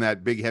 wearing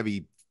that big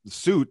heavy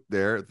suit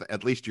there.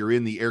 At least you're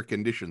in the air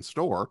conditioned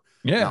store,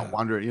 not Yeah.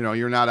 wondering.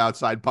 You're not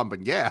outside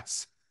pumping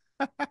gas.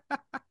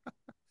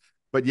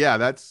 But yeah,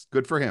 that's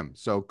good for him.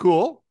 So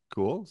cool,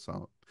 cool.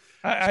 So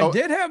I so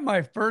did have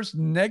my first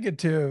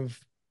negative,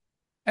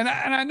 and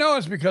I know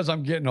it's because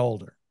I'm getting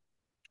older.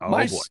 oh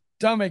My boy,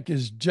 stomach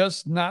is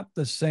just not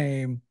the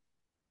same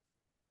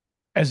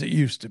as it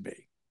used to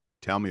be.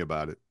 tell me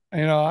about it.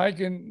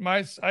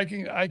 My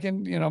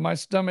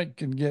stomach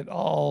can get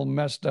all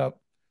messed up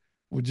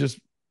with just,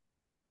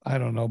 I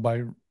don't know,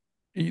 by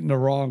eating the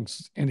wrong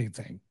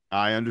anything.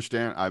 I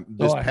understand. So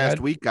This past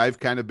week I've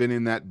kind of been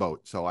in that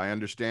boat, so I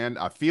understand.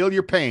 I feel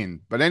your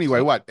pain. But anyway,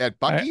 so what at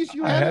I Buc-ee's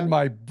you I had had a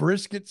my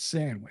brisket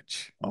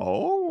sandwich.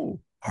 oh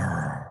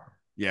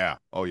yeah,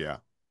 oh yeah, it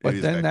But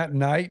is then excellent. that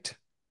night,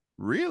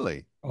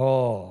 Really,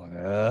 oh,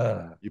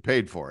 you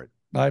paid for it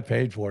I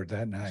paid for it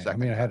that night. I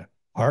mean, second I time. had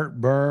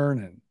heartburn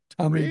and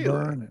tummy Really?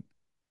 burn, and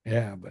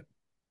yeah, but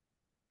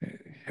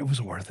it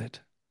was worth it.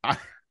 I,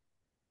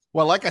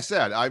 well, like I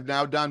said, I've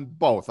now done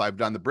both. I've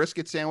done the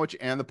brisket sandwich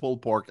and the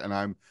pulled pork, and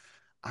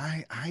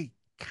I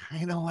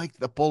kind of like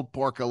the pulled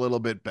pork a little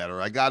bit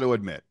better. I got to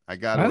admit. I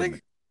got I to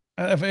admit.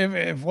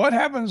 think if what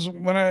happens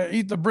when I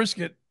eat the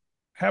brisket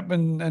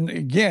happen, and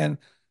again,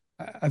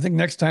 I think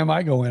next time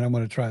I go in, I'm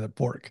going to try the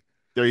pork.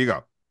 There you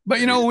go. But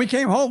There you when we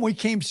came home, we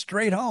came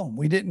straight home.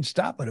 We didn't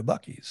stop at a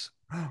Buc-ee's.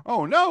 go.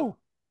 Oh no.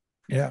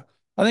 Yeah,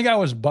 I think I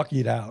was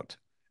Buc-ee'd out,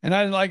 and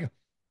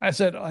I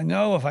said, I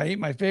know if I eat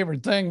my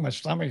favorite thing, my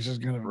stomach's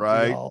just going to be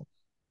Right. all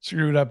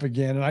screwed up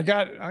again. And I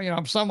got,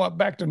 I'm somewhat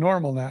back to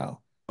normal now.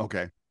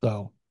 Okay.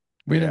 So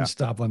we didn't Yeah.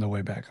 stop on the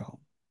way back home.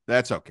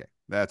 That's okay.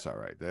 That's all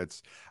right.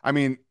 I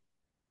mean,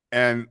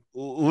 and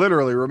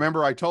literally,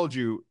 remember I told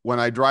you when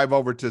I drive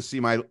over to see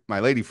my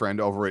lady friend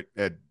over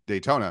at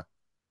Daytona,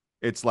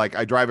 it's like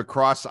I drive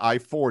across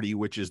I-40,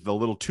 which is the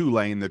little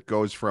 2-lane that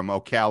goes from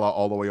Ocala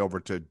all the way over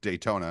to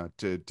Daytona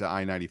to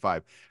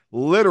I-95.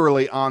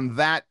 Literally on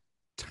that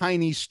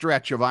tiny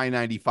stretch of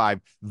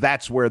I-95,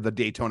 that's where the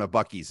Daytona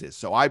Buc-ee's is.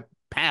 So I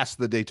passed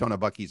the Daytona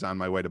Buc-ee's on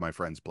my way to my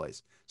friend's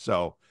place.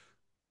 So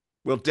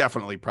we'll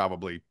definitely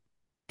probably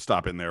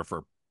stop in there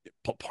for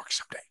pulled pork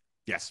someday.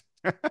 Yes.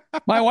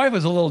 My wife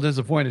was a little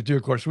disappointed too.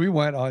 Of course, we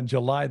went on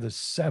July the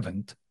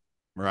 7th.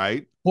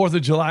 Right. 4th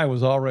of July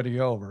was already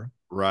over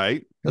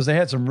Right. because they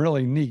had some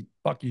really neat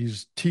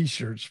Buc-ee's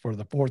t-shirts for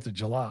the 4th of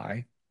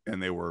July.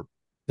 And they were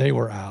They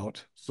were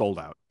out. sold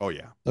out. Oh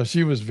yeah. So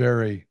she was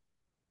very,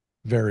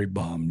 very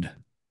bummed.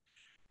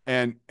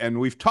 And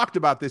we've talked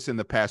about this in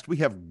the past. We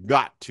have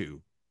got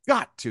to.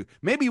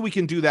 Maybe we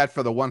can do that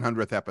for the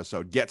 100th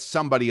episode. Get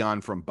somebody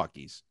on from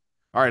Buc-ee's.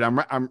 All right,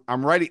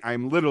 I'm writing.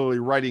 I'm literally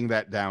writing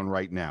that down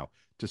right now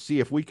to see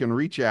if we can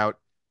reach out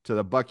to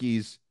the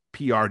Buc-ee's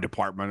PR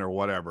department or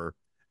whatever,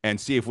 and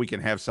see if we can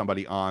have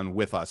somebody on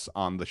with us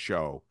on the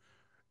show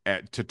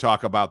to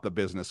talk about the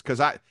business.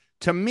 Because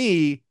to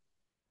me,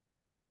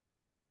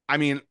 I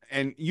mean,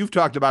 and you've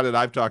talked about it,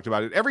 I've talked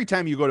about it. Every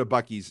time you go to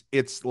Buc-ee's,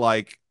 it's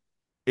like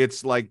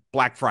it's like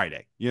Black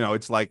Friday.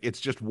 It's like it's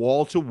just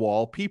wall to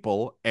wall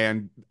people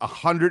and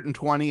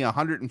 120,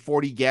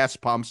 140 gas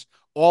pumps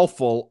all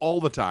full all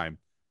the time.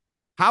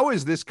 How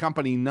is this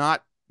company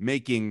not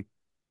making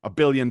 $1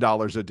 billion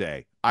a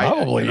day?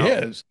 Probably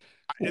is.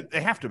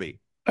 They have to be.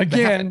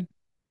 Again,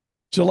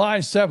 July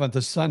 7th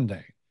is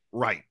Sunday.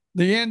 Right.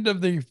 The end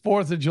of the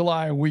 4th of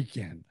July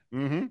weekend.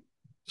 Mm-hmm.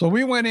 So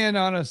we went in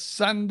on a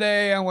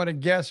Sunday, I want to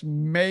guess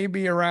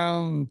maybe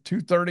around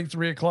 2:30,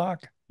 3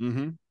 o'clock.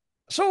 Mm-hmm.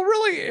 So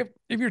really,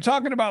 if you're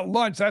talking about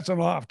lunch, that's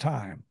an off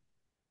time.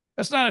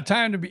 That's not a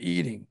time to be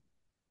eating.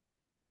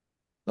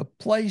 The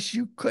place,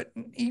 you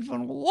couldn't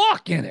even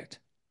walk in it.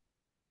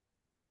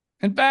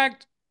 In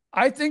fact,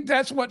 I think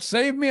that's what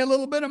saved me a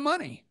little bit of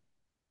money.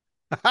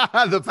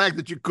 The fact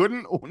that you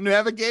couldn't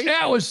navigate?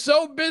 Yeah, I was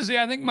so busy.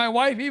 I think my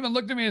wife even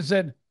looked at me and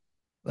said,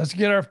 let's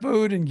get our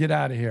food and get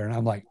out of here. And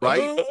I'm like,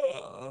 right?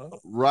 Ugh.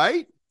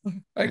 Right?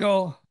 I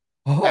go,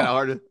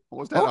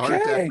 was that a heart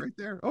attack right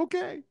there?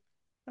 Okay.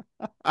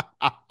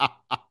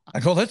 I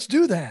go, let's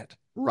do that.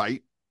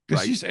 Right.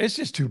 Because she said, it's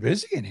just too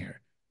busy in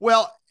here.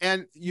 Well,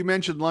 and you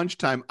mentioned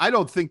lunchtime. I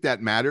don't think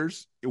that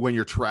matters when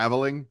you're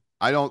traveling.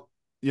 I don't,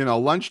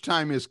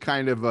 lunchtime is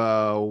kind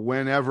of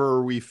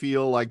whenever we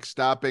feel like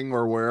stopping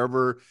or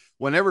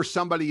whenever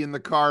somebody in the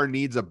car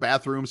needs a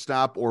bathroom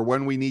stop or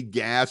when we need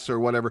gas or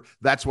whatever,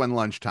 that's when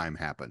lunchtime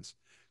happens.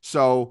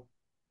 So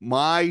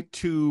my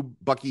two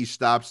Buc-ee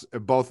stops,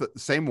 both the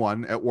same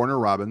one at Warner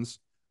Robins,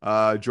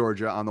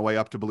 Georgia, on the way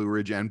up to Blue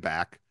Ridge and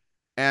back.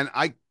 And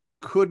I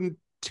couldn't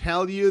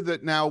tell you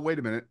that now, wait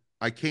a minute.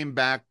 I came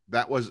back.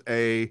 That was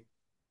a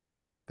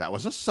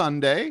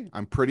Sunday.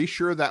 I'm pretty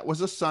sure that was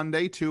a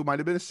Sunday too. Might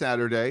have been a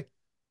Saturday.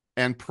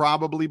 And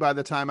probably by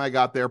the time I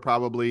got there,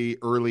 probably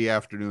early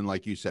afternoon,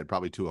 like you said,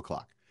 probably 2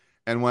 o'clock.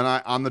 And when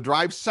on the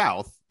drive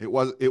south, it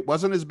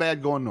wasn't as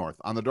bad going north.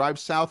 On the drive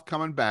south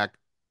coming back,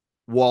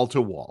 wall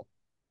to wall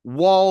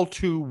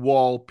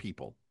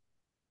people.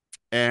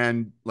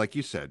 And like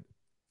you said,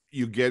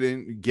 you get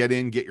in,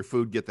 get your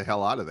food, get the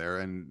hell out of there.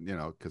 And,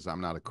 because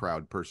I'm not a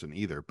crowd person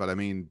either. But I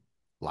mean,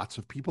 lots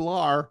of people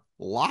are.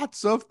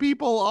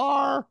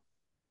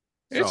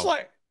 It's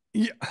like,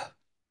 yeah.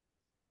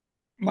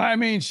 I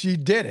mean, she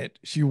did it.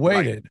 She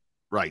waited.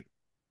 Right.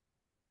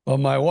 But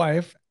my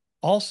wife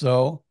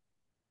also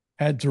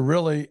had to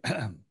really,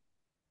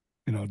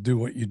 do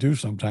what you do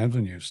sometimes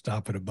when you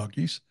stop at a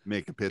Buc-ee's.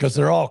 Make a pit because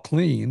they're all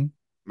clean.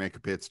 Make a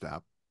pit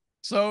stop.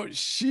 So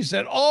she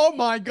said, oh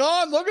my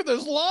God, look at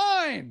this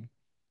line.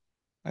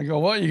 I go,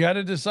 well, you got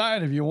to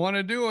decide if you want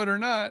to do it or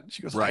not.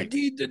 She goes, I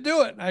need to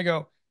do it. And I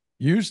go,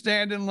 you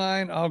stand in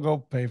line. I'll go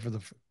pay for the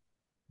food.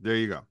 There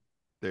you go.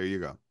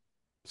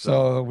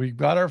 So we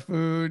got our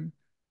food.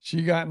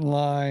 She got in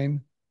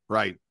line.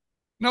 Right.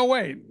 No,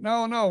 wait.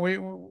 No.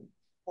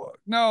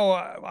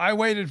 I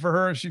waited for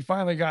her and she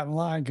finally got in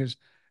line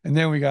and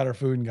then we got our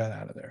food and got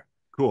out of there.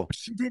 Cool.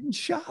 She didn't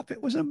shop.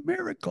 It was a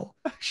miracle.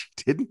 She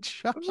didn't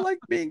shop. It was like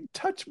being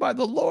touched by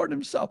the Lord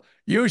himself.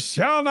 You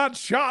shall not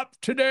shop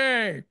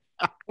today.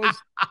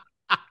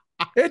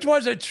 It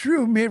was a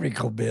true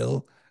miracle,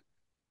 Bill.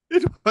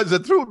 It was a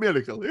true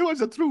miracle. It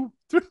was a true.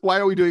 Why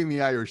are we doing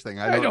the Irish thing?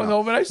 I don't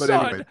know, but I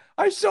saw it.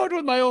 I saw it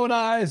with my own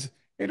eyes.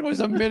 It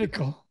was a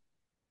miracle.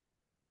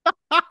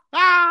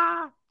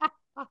 All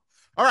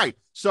right.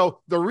 So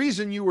the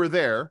reason you were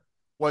there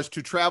was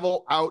to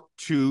travel out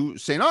to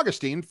St.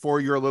 Augustine for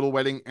your little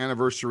wedding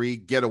anniversary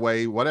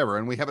getaway, whatever.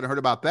 And we haven't heard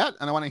about that.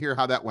 And I want to hear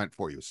how that went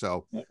for you.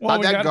 So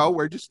how'd that go?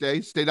 Where'd you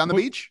stay? Stayed on the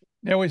beach?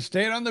 Yeah, we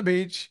stayed on the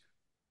beach.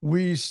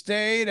 We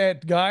stayed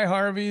at Guy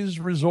Harvey's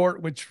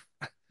resort, which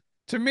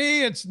to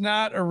me, it's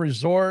not a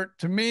resort.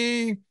 To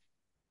me,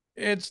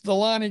 it's the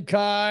Lonnie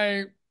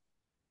Kai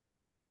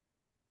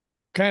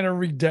kind of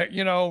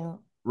redone.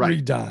 Redone.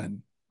 Right.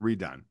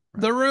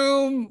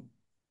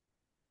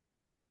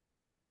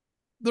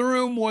 The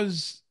room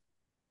was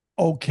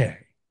okay.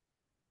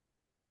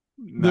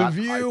 The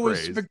view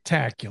was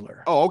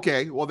spectacular. Oh,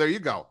 okay. Well, there you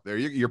go.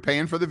 You're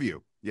paying for the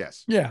view.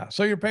 Yes. Yeah.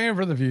 So you're paying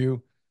for the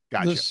view.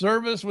 Gotcha. The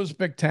service was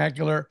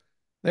spectacular.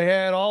 They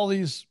had all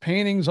these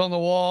paintings on the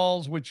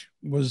walls, which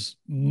was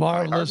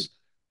marvelous.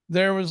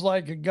 There was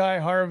like a Guy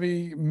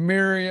Harvey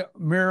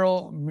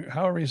mural,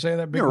 however you say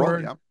that big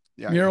word.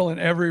 Yeah. Mural in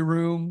every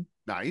room.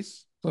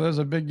 Nice. So there's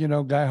a big,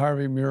 Guy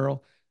Harvey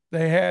mural.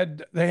 They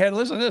had,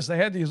 listen to this, they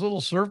had these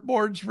little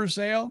surfboards for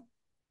sale.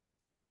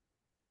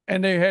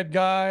 And they had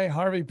Guy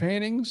Harvey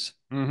paintings.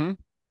 Mm-hmm.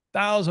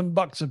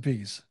 $1,000 a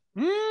piece.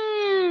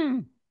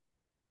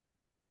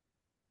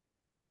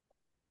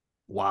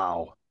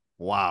 Wow.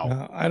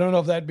 I don't know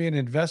if that'd be an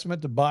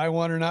investment to buy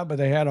one or not, but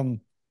they had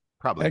them.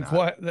 Probably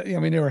not. They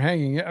were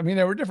hanging. I mean,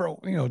 they were different,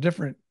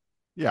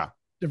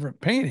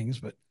 different paintings,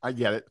 but I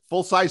get it.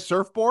 Full-size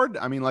surfboard.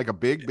 I mean, like a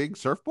big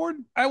surfboard.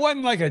 I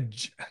wasn't like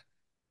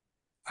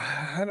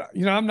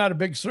I'm not a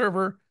big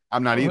surfer.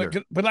 I'm not either.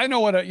 But I know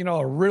what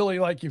a really,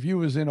 like if you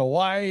was in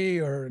Hawaii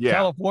or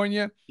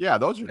California. Yeah,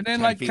 those are. And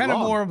then like kind of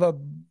more of a,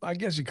 I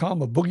guess you call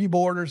them a boogie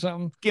board or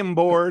something. Skim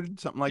board,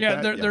 something like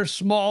that. Yeah, they're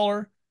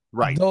smaller.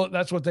 Right. Though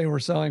that's what they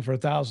were selling for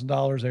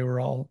 $1,000. They were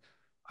all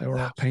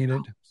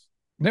painted.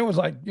 And it was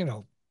like,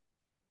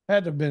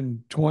 had to have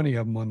been 20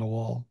 of them on the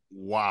wall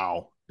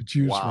Wow. to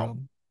choose Wow.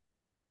 from.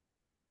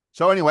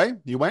 So anyway,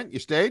 you went, you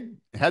stayed,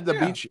 Yeah. had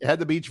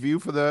the beach view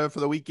for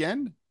the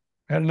weekend.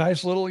 Had a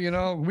nice little,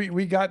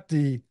 we got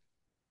the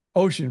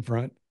ocean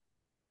front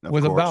Of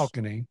with a course.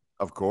 balcony.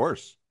 Of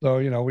course. So,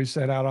 we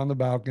sat out on the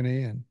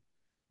balcony, and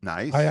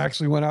I Nice.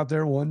 actually went out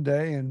there one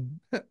day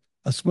in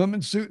a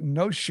swimming suit and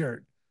no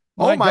shirt.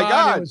 Oh My my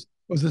God, it God.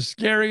 was the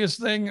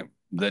scariest thing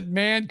that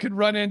man could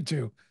run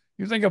into.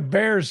 You think a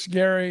bear's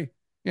scary,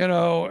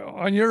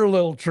 on your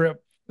little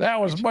trip. That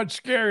was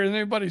much scarier than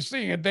anybody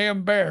seeing a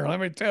damn bear, let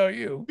me tell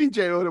you.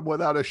 BJ Odom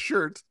without a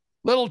shirt.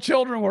 Little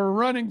children were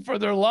running for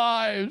their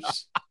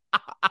lives.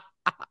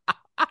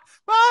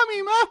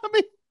 Mommy,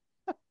 mommy.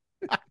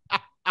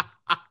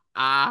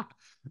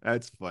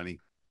 That's funny.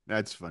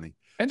 That's funny.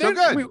 And So then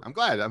good. we I'm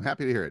glad. I'm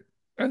happy to hear it.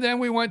 and then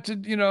we went to,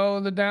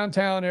 the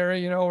downtown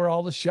area, where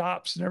all the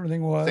shops and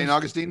everything St. was.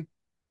 Augustine,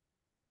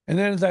 And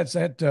then that's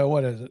at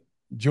what is it?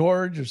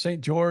 George or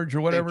St. George or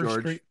St. whatever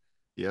George. street.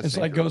 Yes, It's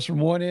St. like George. goes from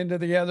one end to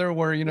the other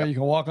where, Yep. you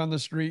can walk on the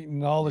street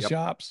and all the Yep.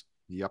 shops.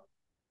 Yep.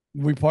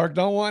 We parked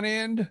on one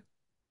end,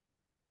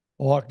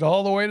 walked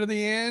all the way to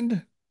the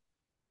end.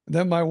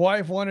 Then my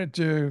wife wanted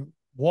to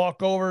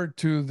walk over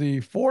to the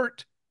fort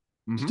to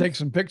Mm-hmm. take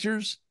some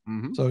pictures.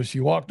 Mm-hmm. So she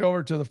walked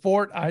over to the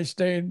fort. I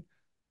stayed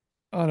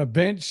on a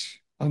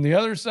bench on the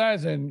other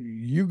side, and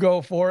you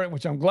go for it,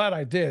 which I'm glad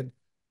I did.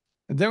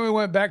 And then we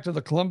went back to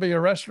the Columbia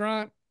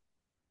restaurant.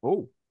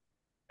 Oh,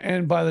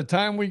 And by the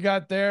time we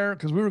got there,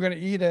 because we were going to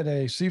eat at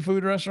a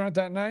seafood restaurant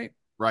that night,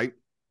 right.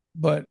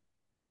 but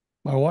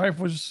my wife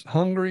was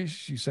hungry.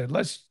 She said,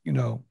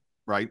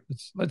 Right.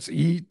 let's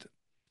eat.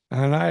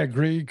 And I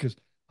agreed because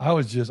I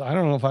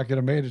don't know if I could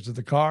have made it to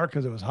the car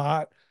because it was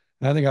hot.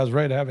 And I think I was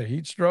ready to have a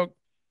heat stroke.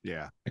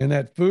 Yeah. And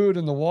that food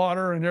and the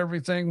water and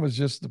everything was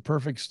just the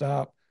perfect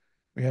stop.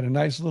 We had a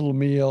nice little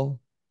meal.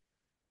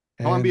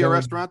 And Columbia then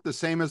restaurant, the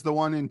same as the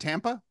one in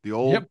Tampa, the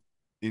old yep,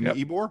 in yep,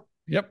 Ybor.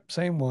 yep,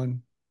 same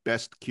one.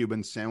 Best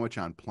Cuban sandwich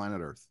on planet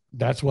Earth.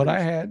 That's what I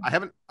had. I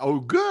haven't. Oh,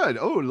 good.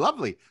 Oh,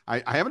 lovely.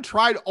 I haven't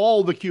tried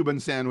all the Cuban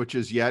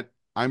sandwiches yet.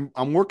 I'm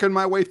working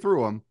my way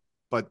through them,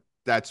 but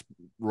that's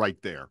right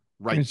there.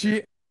 Right And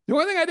there. the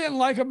only thing I didn't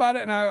like about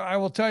it, and I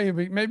will tell you,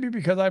 maybe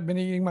because I've been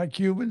eating my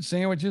Cuban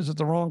sandwiches at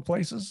the wrong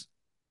places,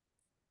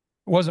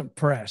 it wasn't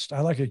pressed.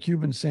 I like a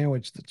Cuban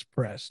sandwich that's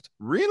pressed.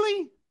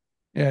 Really?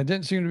 Yeah, it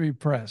didn't seem to be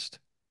pressed.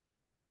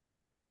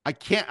 I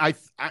can't.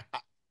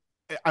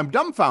 I'm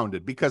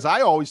dumbfounded because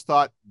I always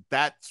thought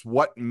that's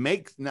what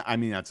makes. I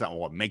mean, that's not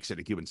what makes it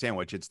a Cuban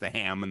sandwich. It's the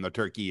ham and the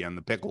turkey and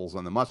the pickles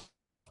and the mustard.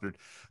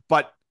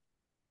 But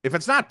if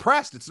it's not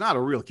pressed, it's not a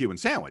real Cuban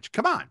sandwich.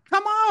 Come on,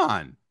 come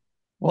on.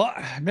 Well,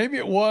 maybe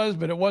it was,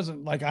 but it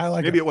wasn't like I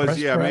like Maybe it it was. pressed,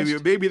 Yeah,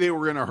 pressed. maybe they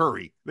were in a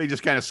hurry. They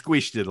just kind of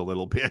squished it a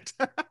little bit.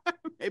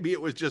 Maybe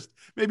it was just.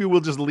 Maybe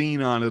we'll just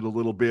lean on it a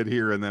little bit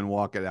here and then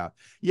walk it out.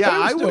 Yeah, But it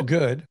was I still would.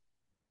 good.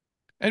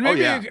 And Oh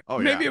yeah. Oh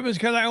yeah. maybe it was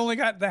because I only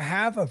got the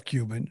half of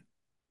Cuban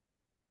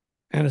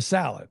and a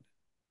salad.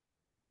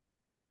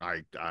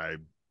 I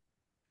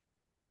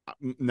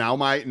now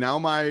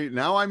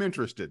I'm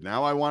interested.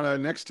 Now I want to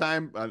next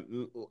time.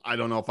 I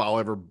don't know if I'll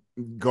ever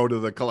go to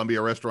the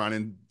Columbia restaurant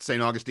in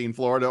St. Augustine,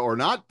 Florida, or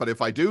not. But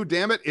if I do,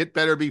 damn it, it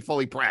better be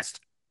fully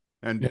pressed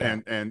and Yeah.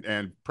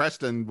 and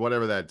pressed and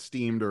whatever that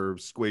steamed or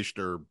squished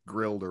or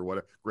grilled or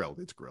whatever. Grilled,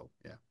 it's grilled.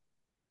 Yeah.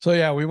 So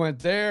yeah, we went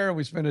there.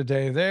 We spent a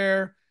day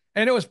there,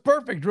 and it was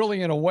perfect,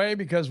 really, in a way,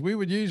 because we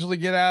would usually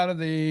get out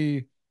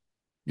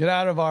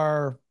of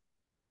our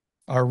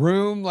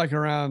room like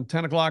around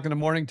 10 o'clock in the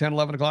morning, 10,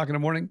 11 o'clock in the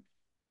morning.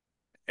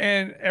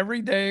 And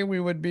every day we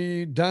would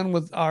be done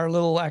with our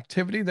little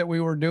activity that we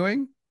were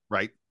doing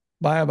Right.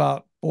 by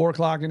about 4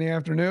 o'clock in the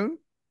afternoon.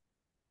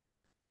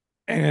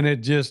 And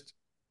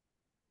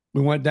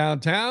we went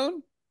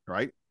downtown,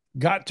 Right.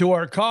 got to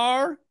our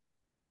car,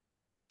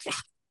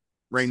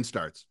 Rain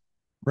starts.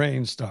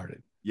 rain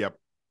started. Yep.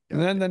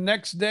 And then the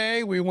next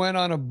day we went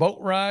on a boat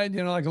ride,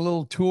 like a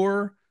little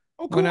tour.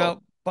 Oh, Went cool.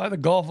 out by the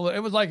Gulf. It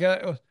was like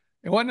it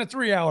wasn't a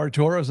 3 hour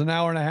tour. It was an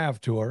hour and a half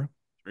tour.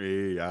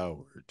 3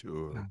 hour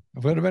tour.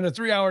 If it would have been a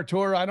 3 hour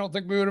tour, I don't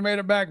think we would have made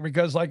it back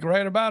because like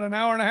right about an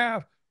hour and a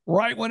half,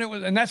 right when it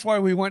was, and that's why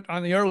we went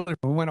on the early.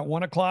 We went at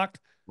 1 o'clock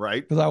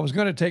Right. because I was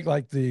going to take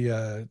like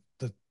the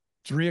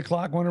 3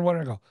 o'clock one or what.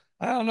 I go,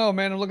 I don't know,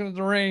 man. I'm looking at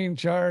the rain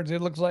charts.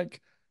 It looks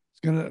like it's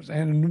gonna,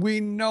 and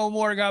we no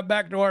more got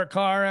back to our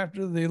car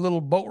after the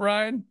little boat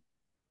ride.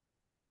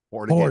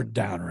 Poured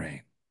down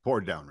rain.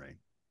 Poured down rain.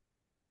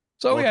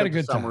 So we had a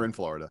good summer time. in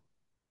Florida.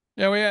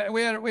 Yeah,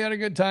 we had a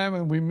good time,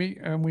 and we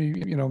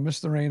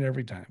missed the rain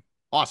every time.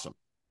 Awesome.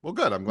 Well,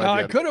 good. I'm glad. Now you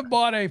I had could have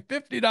bought a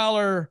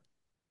 $50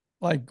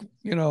 like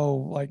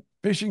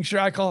fishing shirt.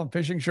 I call them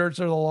fishing shirts.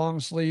 They're the long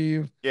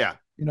sleeve. Yeah,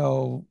 You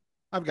know,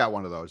 I've got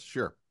one of those.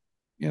 Sure.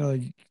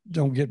 you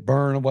don't get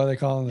burned. What they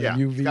call them, the Yeah,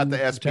 UV. it's got the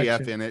SPF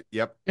protection. in it.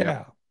 Yep. Yeah.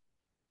 Yep.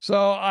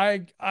 So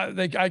I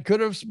could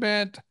have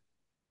spent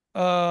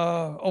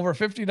over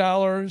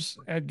 $50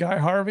 at Guy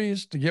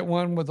Harvey's to get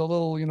one with a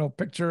little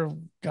picture of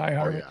Guy Oh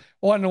Harvey. yeah.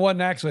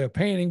 Wasn't actually a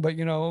painting, but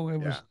it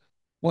was Yeah.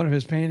 one of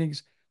his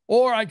paintings.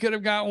 Or I could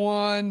have got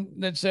one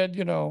that said,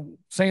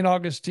 St.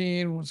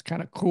 Augustine was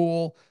kind of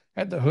cool,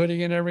 had the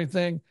hoodie and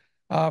everything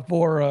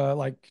for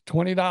like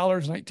 $20,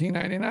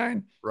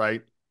 19.99.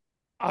 Right.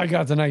 I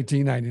got the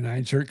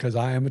 19.99 shirt because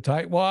I am a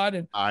tightwad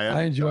and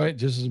I enjoy it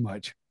just as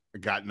much. I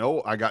got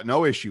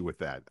no issue with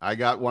that. I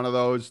got one of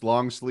those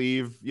long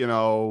sleeve,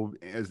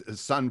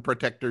 sun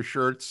protector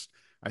shirts.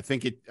 I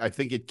think it's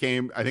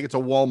a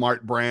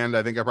Walmart brand.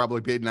 I think I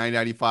probably paid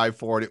 $9.95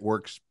 for it. It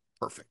works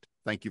perfect.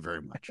 Thank you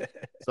very much.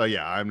 So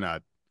yeah,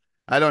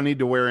 I don't need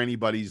to wear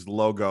anybody's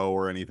logo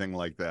or anything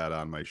like that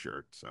on my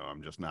shirt. So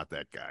I'm just not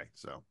that guy.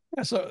 So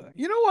yeah, so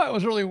you know what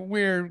was really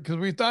weird because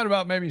we thought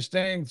about maybe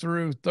staying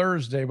through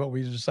Thursday, but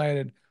we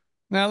decided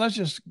now let's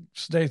just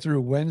stay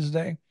through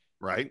Wednesday.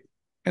 right.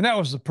 And that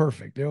was the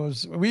perfect.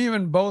 We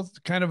even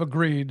both kind of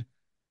agreed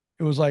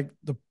it was like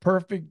the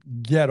perfect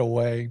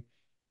getaway.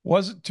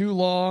 Wasn't too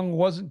long,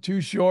 wasn't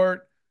too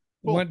short.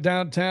 Cool. Went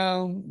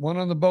downtown, went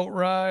on the boat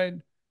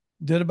ride,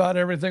 did about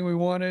everything we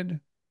wanted.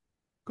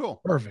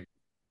 Cool. Perfect.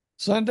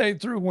 Sunday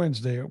through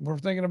Wednesday. We're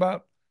thinking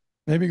about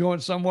maybe going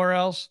somewhere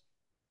else.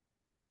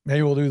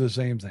 Maybe we'll do the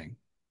same thing.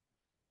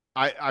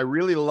 I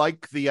really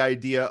like the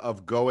idea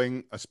of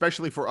going,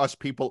 especially for us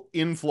people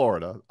in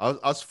Florida,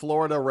 us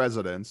Florida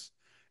residents,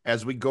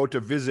 as we go to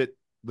visit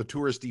the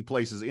touristy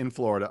places in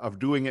Florida, of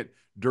doing it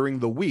during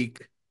the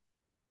week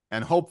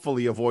and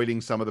hopefully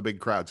avoiding some of the big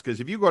crowds. Because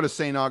if you go to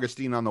St.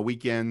 Augustine on the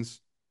weekends,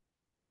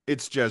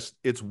 it's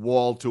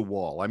wall to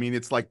wall. I mean,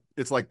 it's like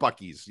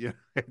Buc-ee's,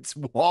 it's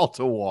wall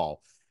to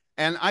wall.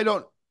 And I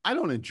don't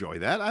enjoy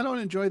that. I don't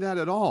enjoy that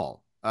at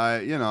all.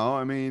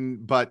 I mean,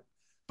 but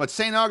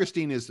St.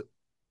 Augustine is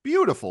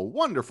beautiful,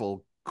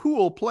 wonderful,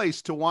 cool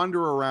place to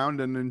wander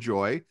around and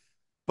enjoy,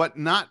 but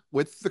not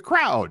with the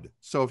crowd.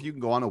 So if you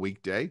can go on a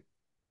weekday,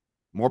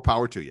 more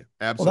power to you.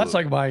 Well, Absolutely. that's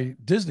like my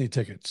Disney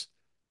tickets.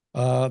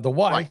 The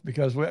wife, Right.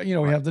 because we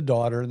Right. have the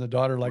daughter, and the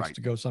daughter likes Right.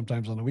 to go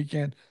sometimes on the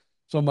weekend.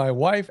 So my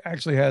wife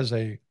actually has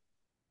a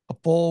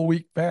full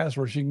week pass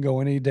where she can go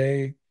any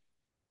day.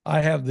 I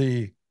have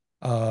the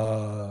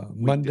Weekday.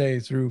 Monday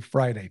through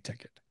Friday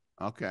ticket.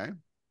 Okay.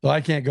 So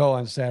I can't go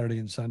on Saturday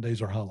and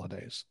Sundays or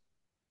holidays.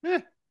 Eh,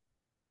 I'll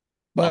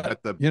But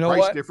bet the you know price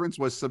what? difference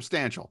was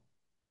substantial.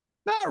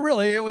 Not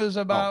really. It was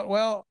Oh, about,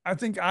 well, I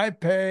think I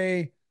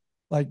pay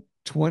like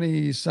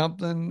 20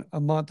 something a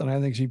month, and I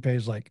think she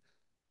pays like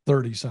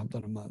 30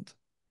 something a month.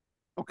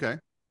 okay.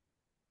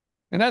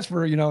 And that's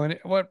for, and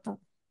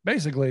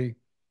basically,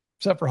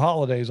 except for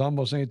holidays,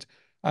 almost ain't.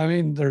 I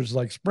mean, there's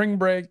like spring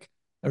break,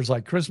 there's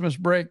like Christmas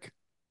break.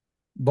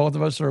 Both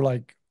of us are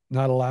like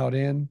not allowed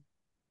in.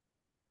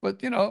 But,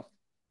 when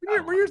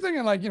you're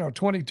thinking like,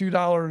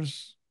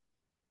 $22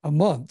 a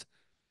month,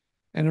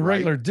 and a Right.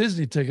 regular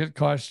Disney ticket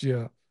costs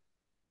you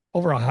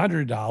over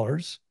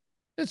 $100,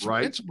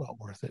 Right. it's well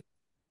worth it.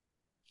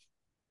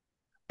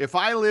 If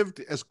I lived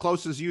as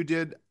close as you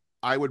did,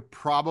 I would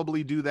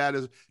probably do that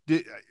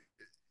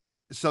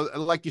so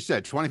like you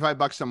said,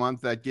 $25 a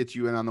month, that gets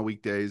you in on the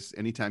weekdays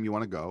anytime you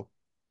want to go.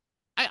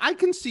 I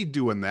can see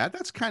doing that.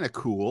 That's kind of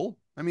cool.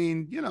 I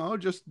mean,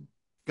 just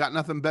got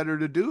nothing better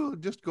to do.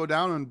 Just go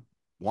down and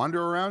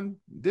wander around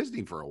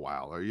Disney for a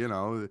while, or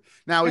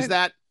now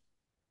And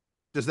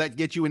does that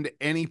get you into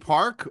any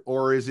park,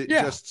 or is it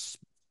yeah, just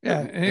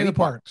yeah, any of any the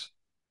park? parks.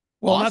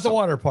 Well, not the Awesome.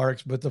 water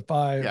parks, but the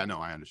five, Yeah, no,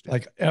 I understand.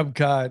 like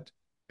Epcot,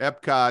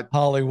 Epcot,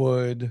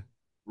 Hollywood,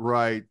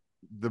 right?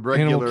 The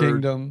Animal regular,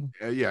 Kingdom,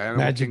 yeah, Animal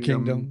Magic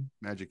Kingdom, Kingdom.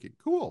 Magic Kingdom.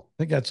 Cool.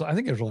 I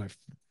think there's only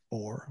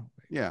four.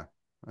 Yeah,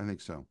 I think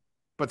so.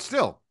 But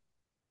still,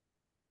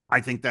 I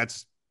think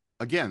that's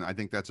I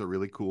think that's a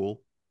really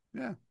cool.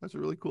 Yeah, that's a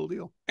really cool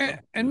deal. So,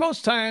 And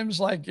most times,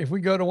 like if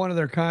we go to one of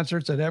their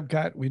concerts at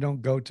Epcot, we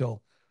don't go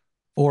till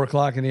 4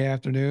 o'clock in the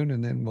afternoon,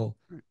 and then we'll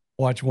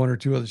watch one or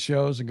two of the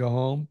shows and go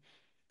home.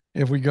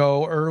 If we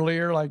go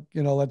earlier, like,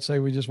 let's say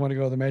we just want to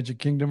go to the Magic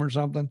Kingdom or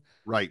something,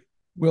 right.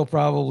 we'll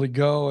probably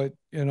go at,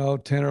 10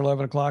 or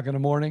 11 o'clock in the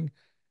morning,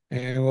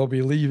 and we'll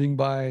be leaving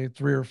by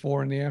 3 or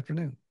 4 in the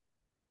afternoon.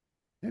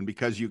 And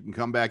because you can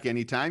come back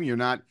anytime, you're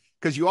not,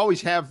 because you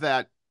always have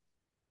that.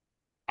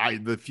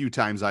 The few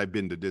times I've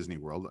been to Disney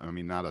World, I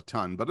mean, not a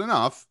ton, but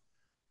enough.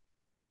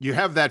 You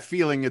have that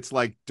feeling. It's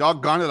like,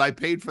 doggone it, I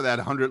paid for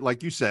that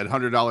like you said,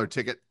 $100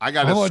 ticket. I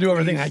I want to do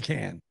everything I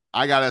can.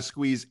 I gotta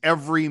squeeze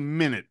every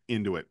minute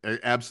into it.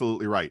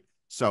 Absolutely right.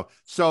 So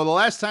the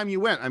last time you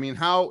went, I mean,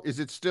 how is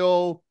it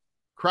still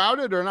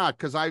crowded or not?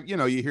 Because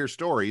you hear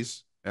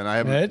stories, and I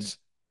haven't.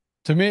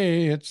 To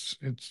me,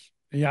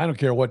 yeah, I don't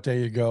care what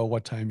day you go,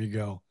 what time you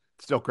go.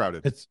 Still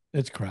crowded.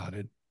 It's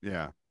crowded.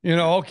 Yeah.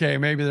 Okay,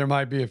 maybe there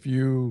might be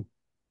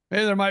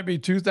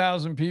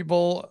 2,000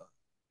 people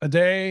a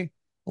day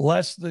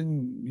less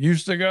than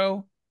used to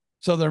go.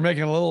 So they're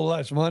making a little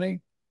less money,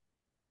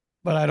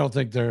 but I don't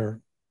think they're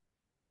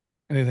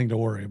anything to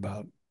worry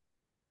about.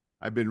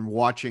 I've been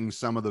watching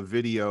some of the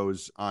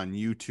videos on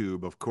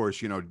YouTube. Of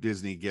course,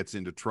 Disney gets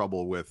into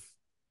trouble with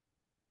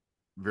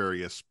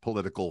various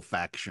political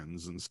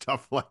factions and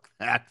stuff like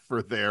that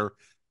for their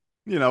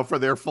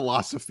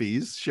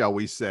philosophies, shall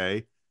we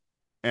say.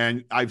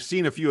 And I've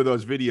seen a few of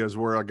those videos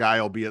where a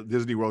guy will be at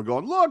Disney World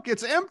going, "Look,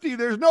 it's empty.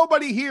 There's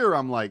nobody here."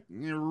 I'm like,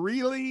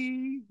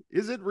 really?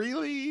 Is it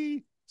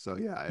really? So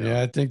yeah, I Yeah, don't.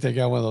 I think they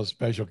got one of those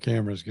special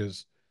cameras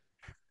because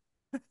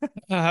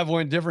I've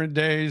went different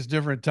days,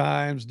 different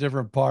times,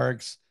 different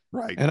parks,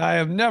 Right. and I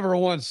have never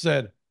once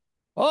said,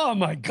 "Oh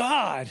my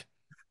God,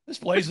 this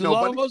place There's is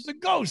nobody. almost a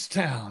ghost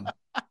town."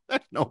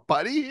 There's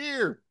nobody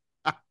here.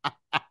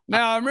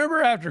 Now, I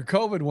remember after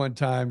COVID one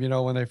time,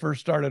 when they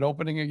first started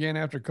opening again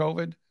after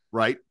COVID,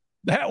 Right.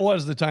 that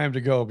was the time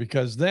to go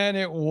because then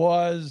it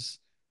was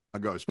A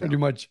ghost pretty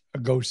town. much a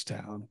ghost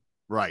town.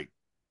 Right.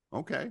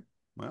 Okay.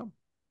 Well,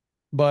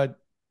 But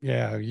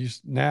yeah,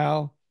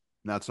 now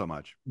not so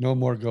much. no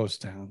more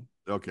ghost town.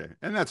 Okay.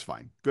 And that's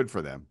fine. Good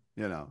for them.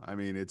 I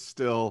mean, it's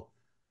still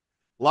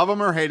love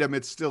them or hate them.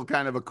 It's still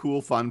kind of a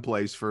cool, fun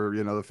place for,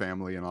 the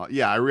family and all.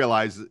 Yeah. I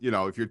realize,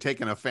 if you're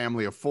taking a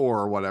family of 4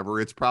 or whatever,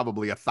 it's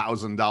probably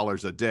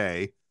 $1,000 a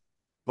day,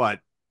 but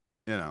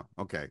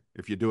okay.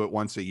 If you do it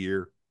once a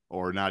year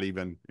or not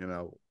even,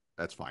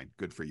 that's fine.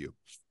 Good for you.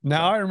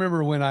 Now So, I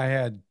remember when I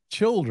had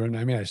children.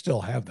 I mean, I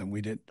still have them.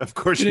 We didn't. of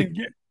course We you, didn't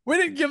get. We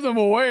didn't give them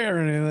away or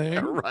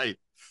anything. right.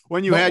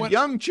 When you But had when,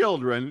 young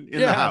children in the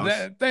yeah,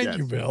 house. thank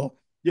you, Yes. Bill.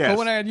 But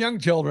when Yes. I had young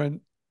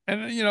children,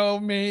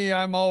 and me,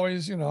 I'm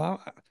always, I've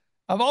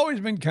always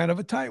been kind of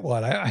a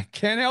tightwad. I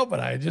can't help it.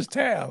 I just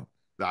have.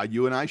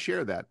 You and I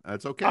share that.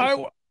 That's okay.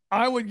 I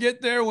I would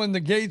get there when the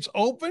gates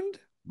opened,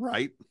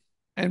 Right.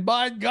 and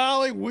by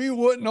golly, we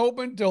wouldn't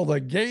open till the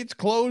gates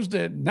closed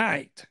at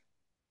night.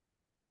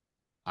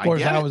 Of I course,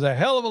 get I it. was a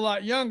hell of a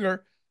lot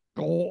younger.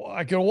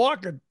 I could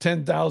walk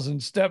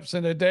 10,000 steps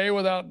in a day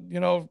without,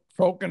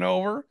 croaking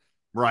over.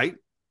 Right.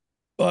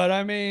 But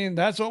I mean,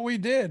 that's what we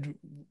did.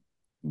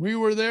 We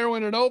were there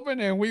when it opened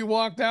and we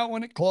walked out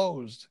when it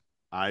closed.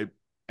 I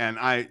and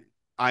I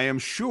am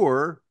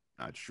sure,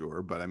 not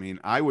sure, but I mean,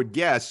 I would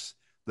guess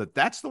that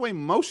that's the way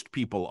most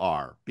people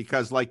are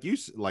because like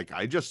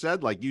I just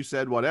said, like you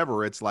said,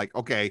 whatever, it's like,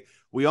 okay,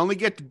 we only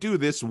get to do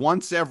this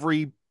once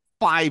every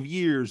 5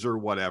 years or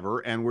whatever,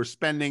 and we're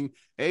spending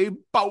a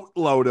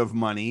boatload of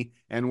money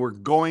and we're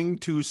going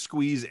to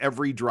squeeze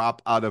every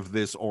drop out of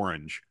this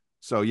orange.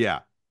 So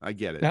yeah, I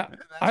get it. Now,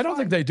 I That's don't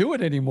think fine. they do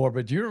it anymore,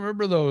 but do you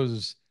remember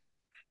those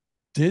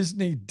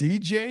Disney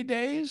DJ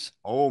days?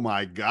 Oh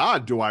my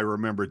God, do I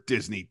remember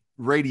Disney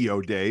radio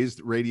days,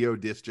 radio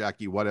disc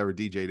jockey, whatever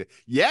DJ day.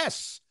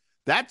 Yes,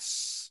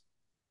 that's,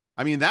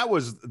 I mean,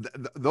 those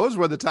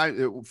were the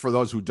time for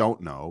those who don't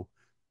know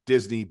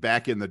Disney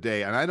back in the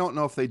day. And I don't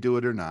know if they do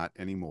it or not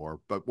anymore,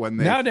 but when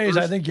they Nowadays,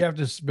 I first, think you have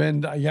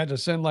to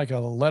send like a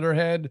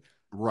letterhead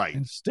right,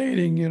 and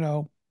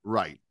stating,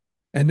 right.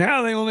 and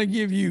now they only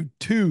give you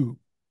two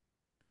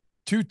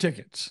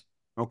tickets.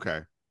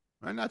 Okay.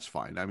 And that's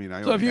fine. I mean,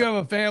 I So if only you have,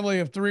 have a family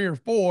of 3 or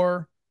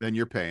 4, then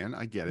you're paying.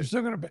 I get you're it.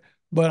 still going to pay.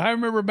 But I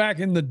remember back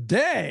in the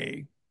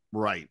day,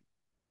 Right.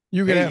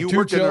 you could Hey, have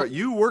two children.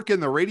 you work in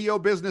the radio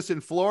business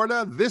in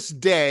Florida. This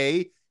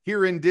day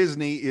here in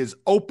Disney is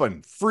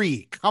open,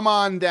 free. Come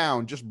on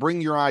down. Just bring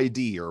your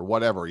ID or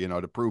whatever,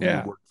 to prove you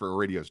Yeah. work for a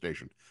radio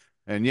station.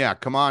 And yeah,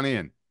 come on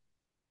in.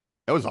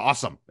 It was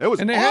awesome. It was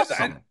And they had,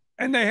 awesome.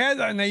 and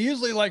they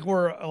usually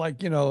were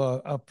like,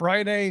 a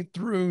Friday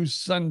through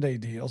Sunday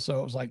deal. So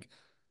it was like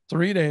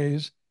 3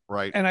 days.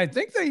 Right. And I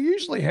think they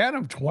usually had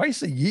them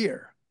twice a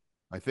year.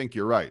 I think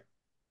you're right.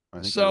 I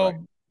think you're right.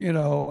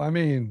 So, I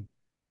mean,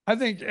 I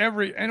think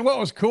and what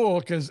was cool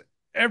because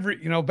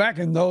back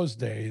in those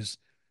days,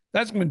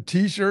 that's when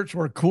t-shirts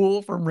were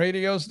cool from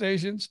radio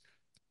stations.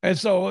 And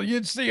so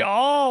you'd see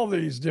all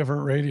these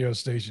different radio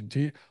station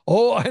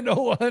Oh, I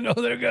know,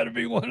 there got to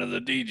be one of the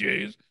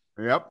DJs.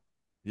 Yep.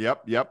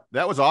 Yep. Yep.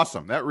 That was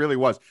awesome. That really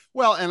was.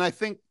 Well, and I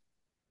think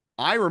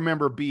I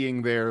remember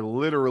being there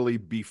literally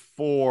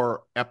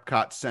before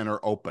Epcot Center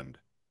opened.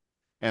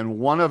 And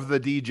one of the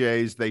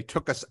DJs, they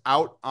took us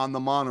out on the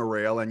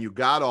monorail and you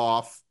got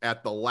off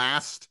at the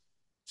last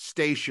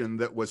station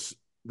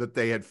that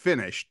they had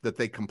finished, that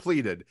they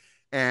completed.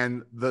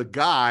 And the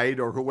guide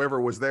or whoever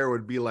was there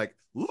would be like,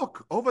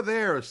 "Look over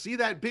there, see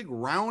that big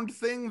round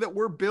thing that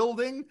we're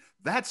building?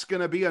 That's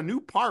going to be a new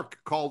park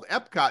called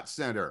Epcot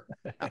Center."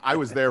 I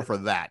was there for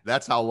that.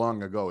 That's how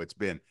long ago it's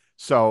been.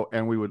 So,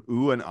 and we would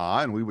ooh and ah,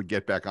 and we would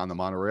get back on the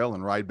monorail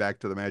and ride back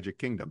to the Magic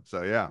Kingdom.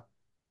 So yeah,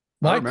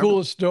 I remember.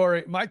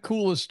 My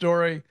coolest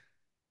story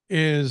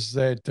is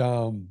that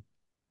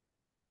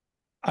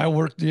I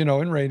worked,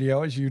 in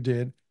radio as you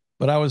did,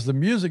 but I was the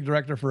music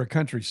director for a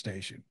country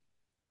station.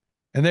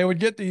 And they would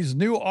get these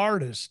new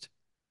artists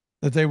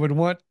that they would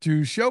want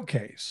to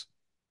showcase.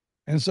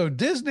 And so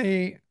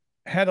Disney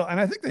and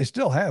I think they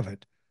still have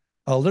it,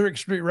 Lyric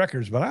Street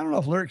Records, but I don't know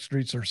if Lyric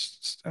Streets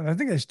and I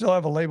think they still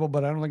have a label,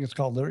 but I don't think it's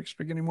called Lyric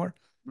Street anymore.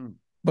 Hmm.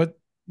 But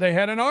they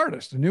had a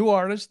new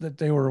artist that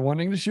they were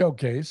wanting to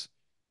showcase.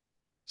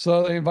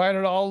 So they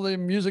invited all the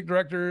music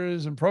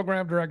directors and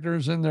program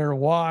directors and their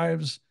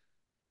wives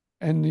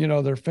and,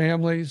 their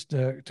families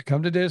to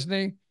come to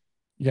Disney.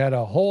 You had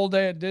a whole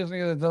day at Disney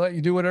that they let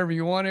you do whatever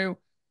you want to.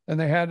 And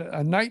they had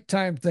a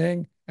nighttime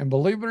thing. And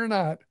believe it or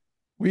not,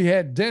 we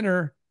had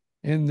dinner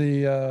in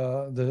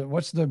the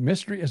what's the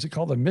mystery? Is it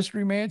called the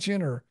Mystery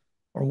Mansion or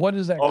what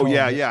is that Oh called?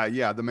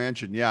 yeah, the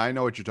mansion. Yeah, I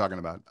know what you're talking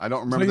about. I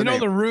don't So remember the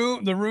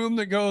name. the room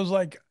that goes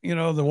like,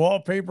 the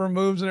wallpaper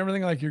moves and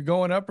everything, like you're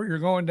going up or you're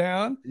going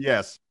down.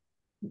 Yes,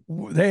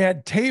 They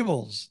had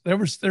tables.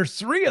 There's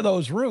three of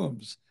those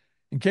rooms,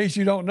 in case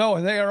you don't know,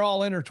 and they are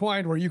all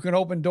intertwined where you can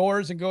open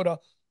doors and go to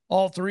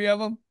all three of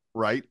them.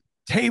 right.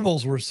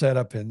 Tables were set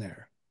up in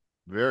there.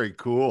 Very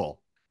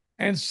cool.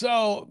 And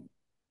so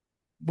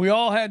we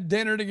all had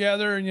dinner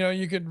together, and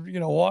you could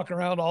walk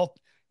around, all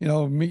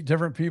meet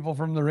different people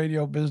from the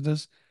radio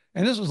business.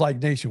 And this was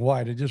like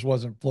nationwide. It just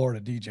wasn't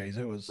Florida DJs.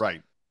 It was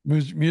Right.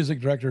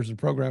 music directors and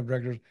program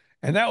directors.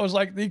 And that was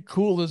like the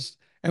coolest.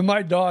 And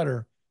my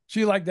daughter,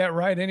 she liked that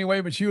ride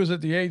anyway, but she was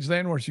at the age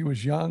then where she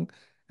was young.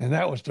 And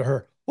that was to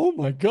her, oh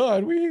my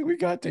God, we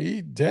got to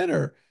eat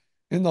dinner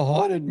in the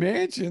Haunted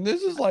Mansion.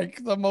 This is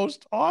like the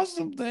most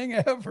awesome thing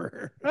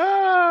ever.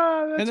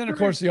 Ah, And that's then, of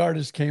great. course, the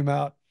artist came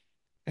out,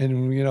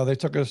 and they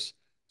took us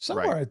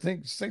somewhere. Right. I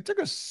think they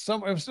took us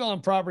some. It was still on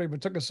property,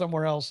 but took us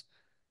somewhere else.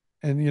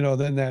 And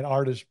then that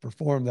artist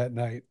performed that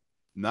night.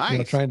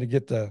 Nice. Trying to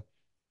get the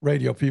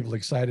radio people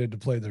excited to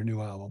play their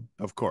new album.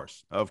 Of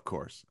course. Of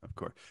course. Of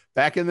course.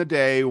 Back in the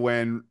day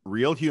when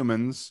real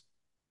humans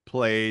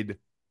played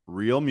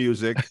real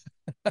music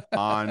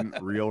on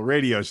real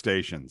radio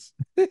stations.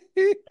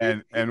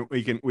 And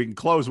we can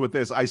close with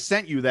this. I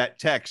sent you that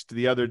text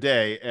the other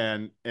day,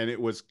 and it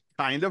was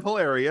kind of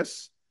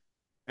hilarious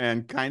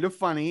and kind of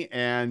funny,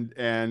 and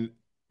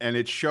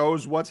it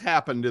shows what's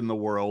happened in the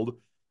world.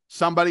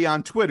 Somebody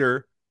on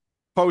Twitter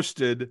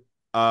posted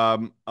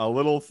a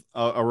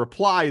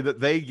reply that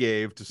they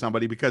gave to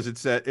somebody, because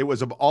it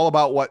was all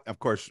about what, of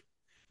course,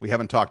 we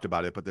haven't talked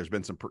about it, but there's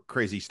been some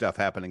crazy stuff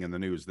happening in the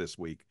news this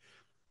week.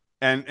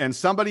 And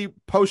somebody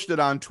posted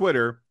on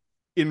Twitter,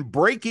 in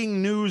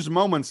breaking news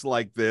moments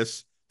like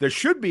this, there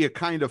should be a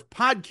kind of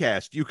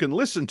podcast you can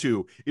listen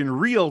to in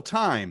real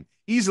time,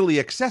 easily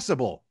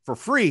accessible for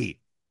free.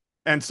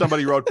 And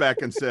somebody wrote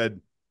back and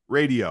said,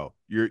 radio,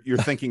 you're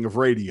thinking of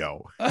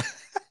radio.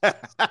 And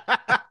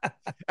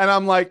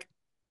I'm like,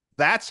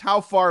 that's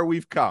how far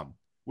we've come.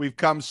 We've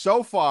come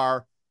so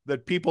far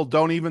that people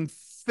don't even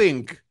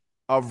think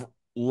of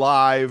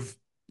live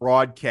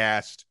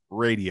broadcast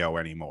radio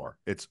anymore.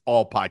 It's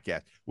all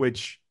podcast,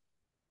 which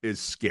is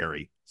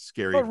scary.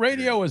 But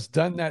radio has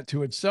done that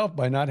to itself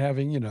by not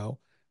having,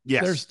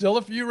 Yes. There's still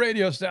a few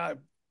radio stations.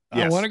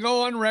 I want to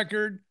go on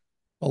record.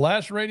 The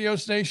last radio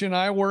station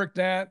I worked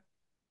at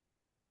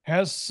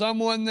has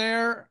someone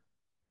there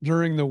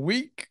during the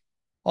week,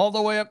 all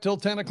the way up till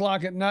 10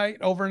 o'clock at night.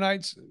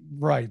 Overnights,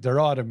 right, they're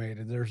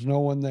automated. There's no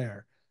one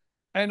there.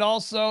 And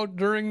also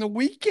during the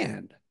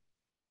weekend,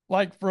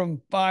 like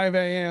from 5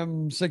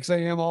 a.m., 6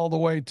 a.m., all the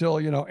way till,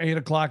 8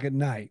 o'clock at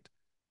night.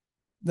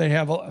 They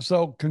have,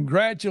 so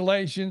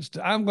congratulations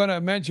to, I'm going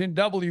to mention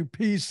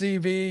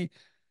WPCV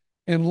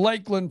in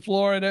Lakeland,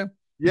 Florida.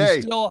 Yay.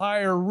 You still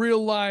hire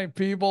real live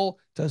people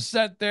to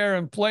sit there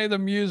and play the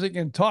music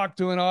and talk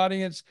to an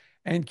audience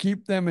and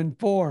keep them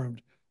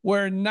informed.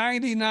 Where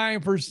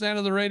 99%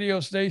 of the radio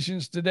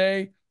stations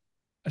today,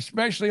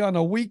 especially on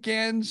the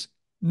weekends,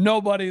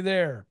 nobody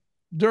there.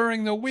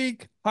 During the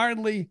week,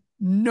 hardly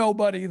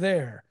nobody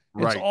there.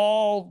 Right. It's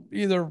all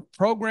either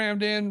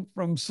programmed in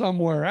from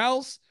somewhere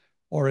else,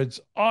 or it's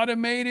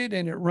automated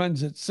and it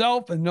runs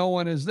itself and no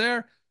one is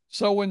there.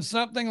 So when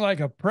something like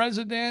a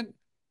president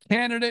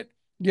candidate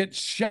gets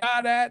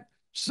shot at,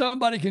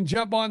 somebody can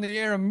jump on the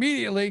air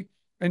immediately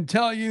and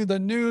tell you the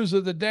news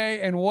of the day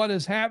and what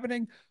is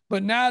happening.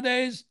 But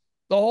nowadays,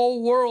 the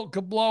whole world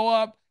could blow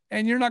up,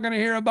 and you're not going to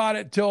hear about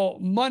it till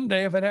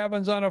Monday if it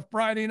happens on a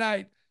Friday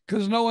night,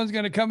 because no one's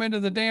going to come into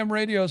the damn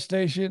radio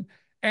station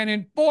and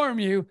inform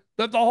you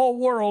that the whole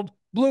world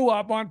blew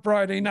up on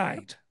Friday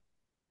night.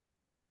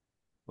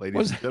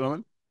 Ladies and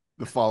gentlemen,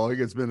 the following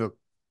has been a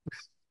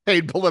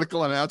paid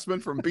political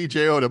announcement from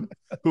BJ Odom,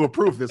 who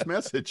approved this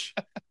message.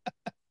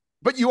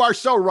 But you are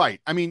so right.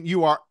 I mean,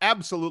 you are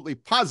absolutely,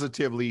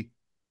 positively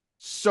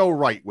so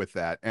right with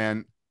that.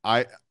 And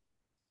I'm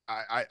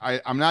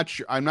not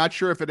sure. I'm not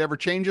sure if it ever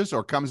changes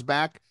or comes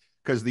back,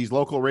 because these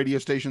local radio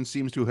stations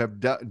seems to have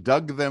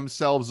dug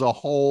themselves a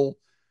hole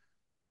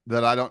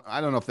that I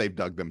don't know if they've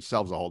dug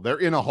themselves a hole. They're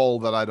in a hole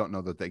that I don't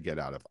know that they get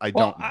out of. I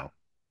don't know.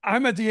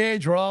 I'm at the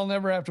age where I'll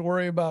never have to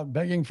worry about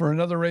begging for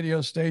another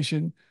radio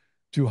station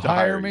to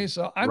hire me.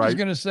 So I'm just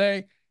going to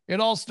say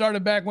it all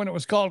started back when it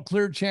was called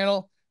Clear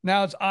Channel.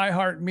 Now it's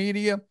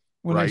iHeartMedia.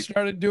 When they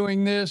started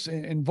doing this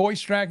and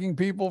voice tracking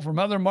people from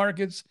other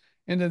markets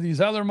into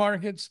these other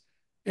markets,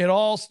 it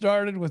all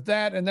started with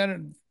that. And then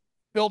it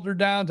filtered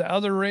down to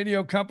other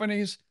radio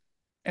companies.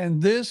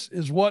 And this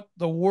is what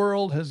the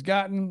world has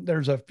gotten.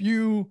 There's a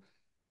few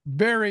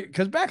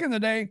because back in the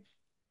day,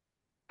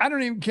 I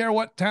don't even care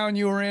what town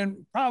you were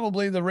in.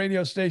 Probably the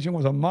radio station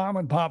was a mom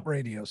and pop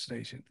radio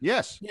station.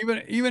 Yes.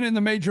 Even in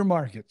the major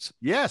markets.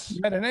 Yes. You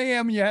had an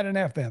AM, you had an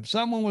FM.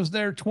 Someone was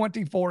there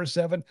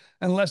 24/7,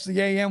 unless the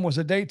AM was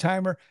a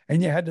daytimer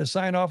and you had to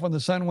sign off when the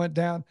sun went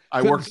down.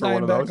 I worked for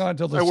one of those.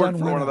 Until the I worked sun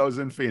for went one up. of those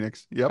in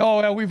Phoenix. Yep.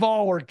 Oh, yeah, we've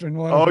all worked in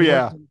one. Oh,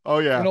 yeah. Oh,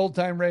 yeah. In old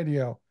time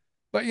radio.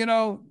 But,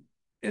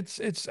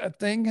 it's a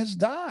thing has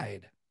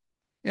died.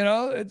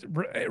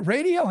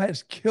 Radio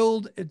has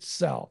killed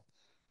itself.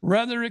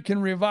 Whether it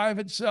can revive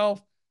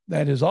itself,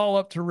 that is all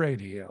up to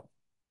radio.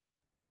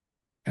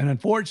 And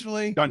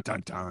unfortunately, dun,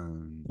 dun,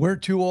 dun. We're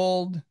too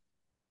old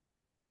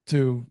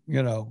to,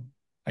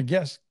 I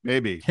guess,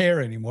 maybe care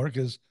anymore,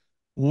 because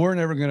we're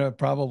never going to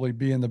probably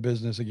be in the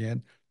business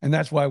again. And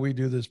that's why we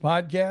do this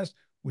podcast.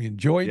 We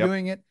enjoy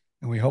doing it,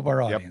 and we hope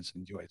our audience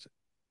enjoys it.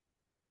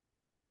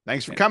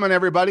 Thanks for coming,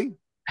 everybody.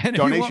 And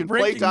donation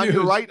plates on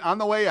your right on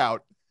the way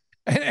out.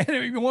 And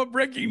if you want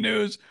breaking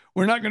news,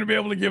 we're not going to be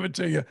able to give it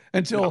to you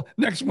until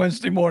next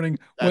Wednesday morning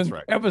when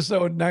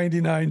episode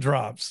 99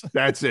 drops.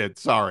 That's it.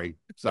 Sorry.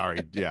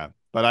 Yeah.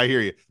 But I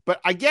hear you. But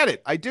I get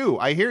it. I do.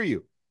 I hear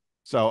you.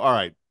 So, all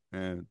right.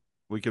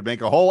 We could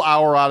make a whole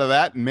hour out of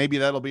that, and maybe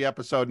that'll be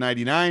episode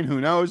 99.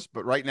 Who knows?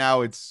 But right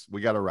now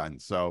we got to run.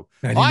 So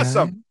 99?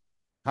 Awesome.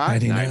 Huh?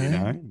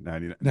 99?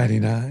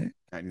 99.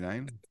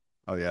 99.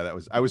 Oh, yeah.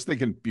 I was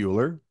thinking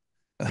Bueller.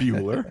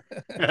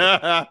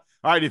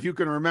 All right, if you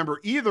can remember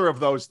either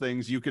of those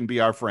things, you can be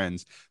our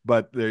friends.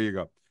 But there you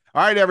go.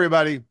 All right,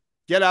 everybody,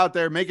 get out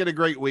there, make it a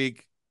great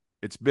week.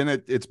 It's been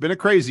a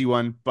crazy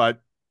one,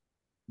 but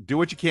do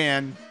what you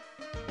can.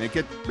 Make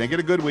it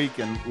a good week,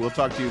 and we'll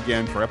talk to you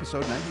again for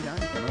episode 99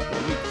 coming up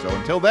in a week. So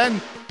until then,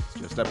 it's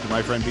just up to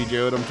my friend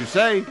BJ Odom to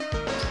say,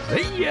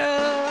 see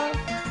ya.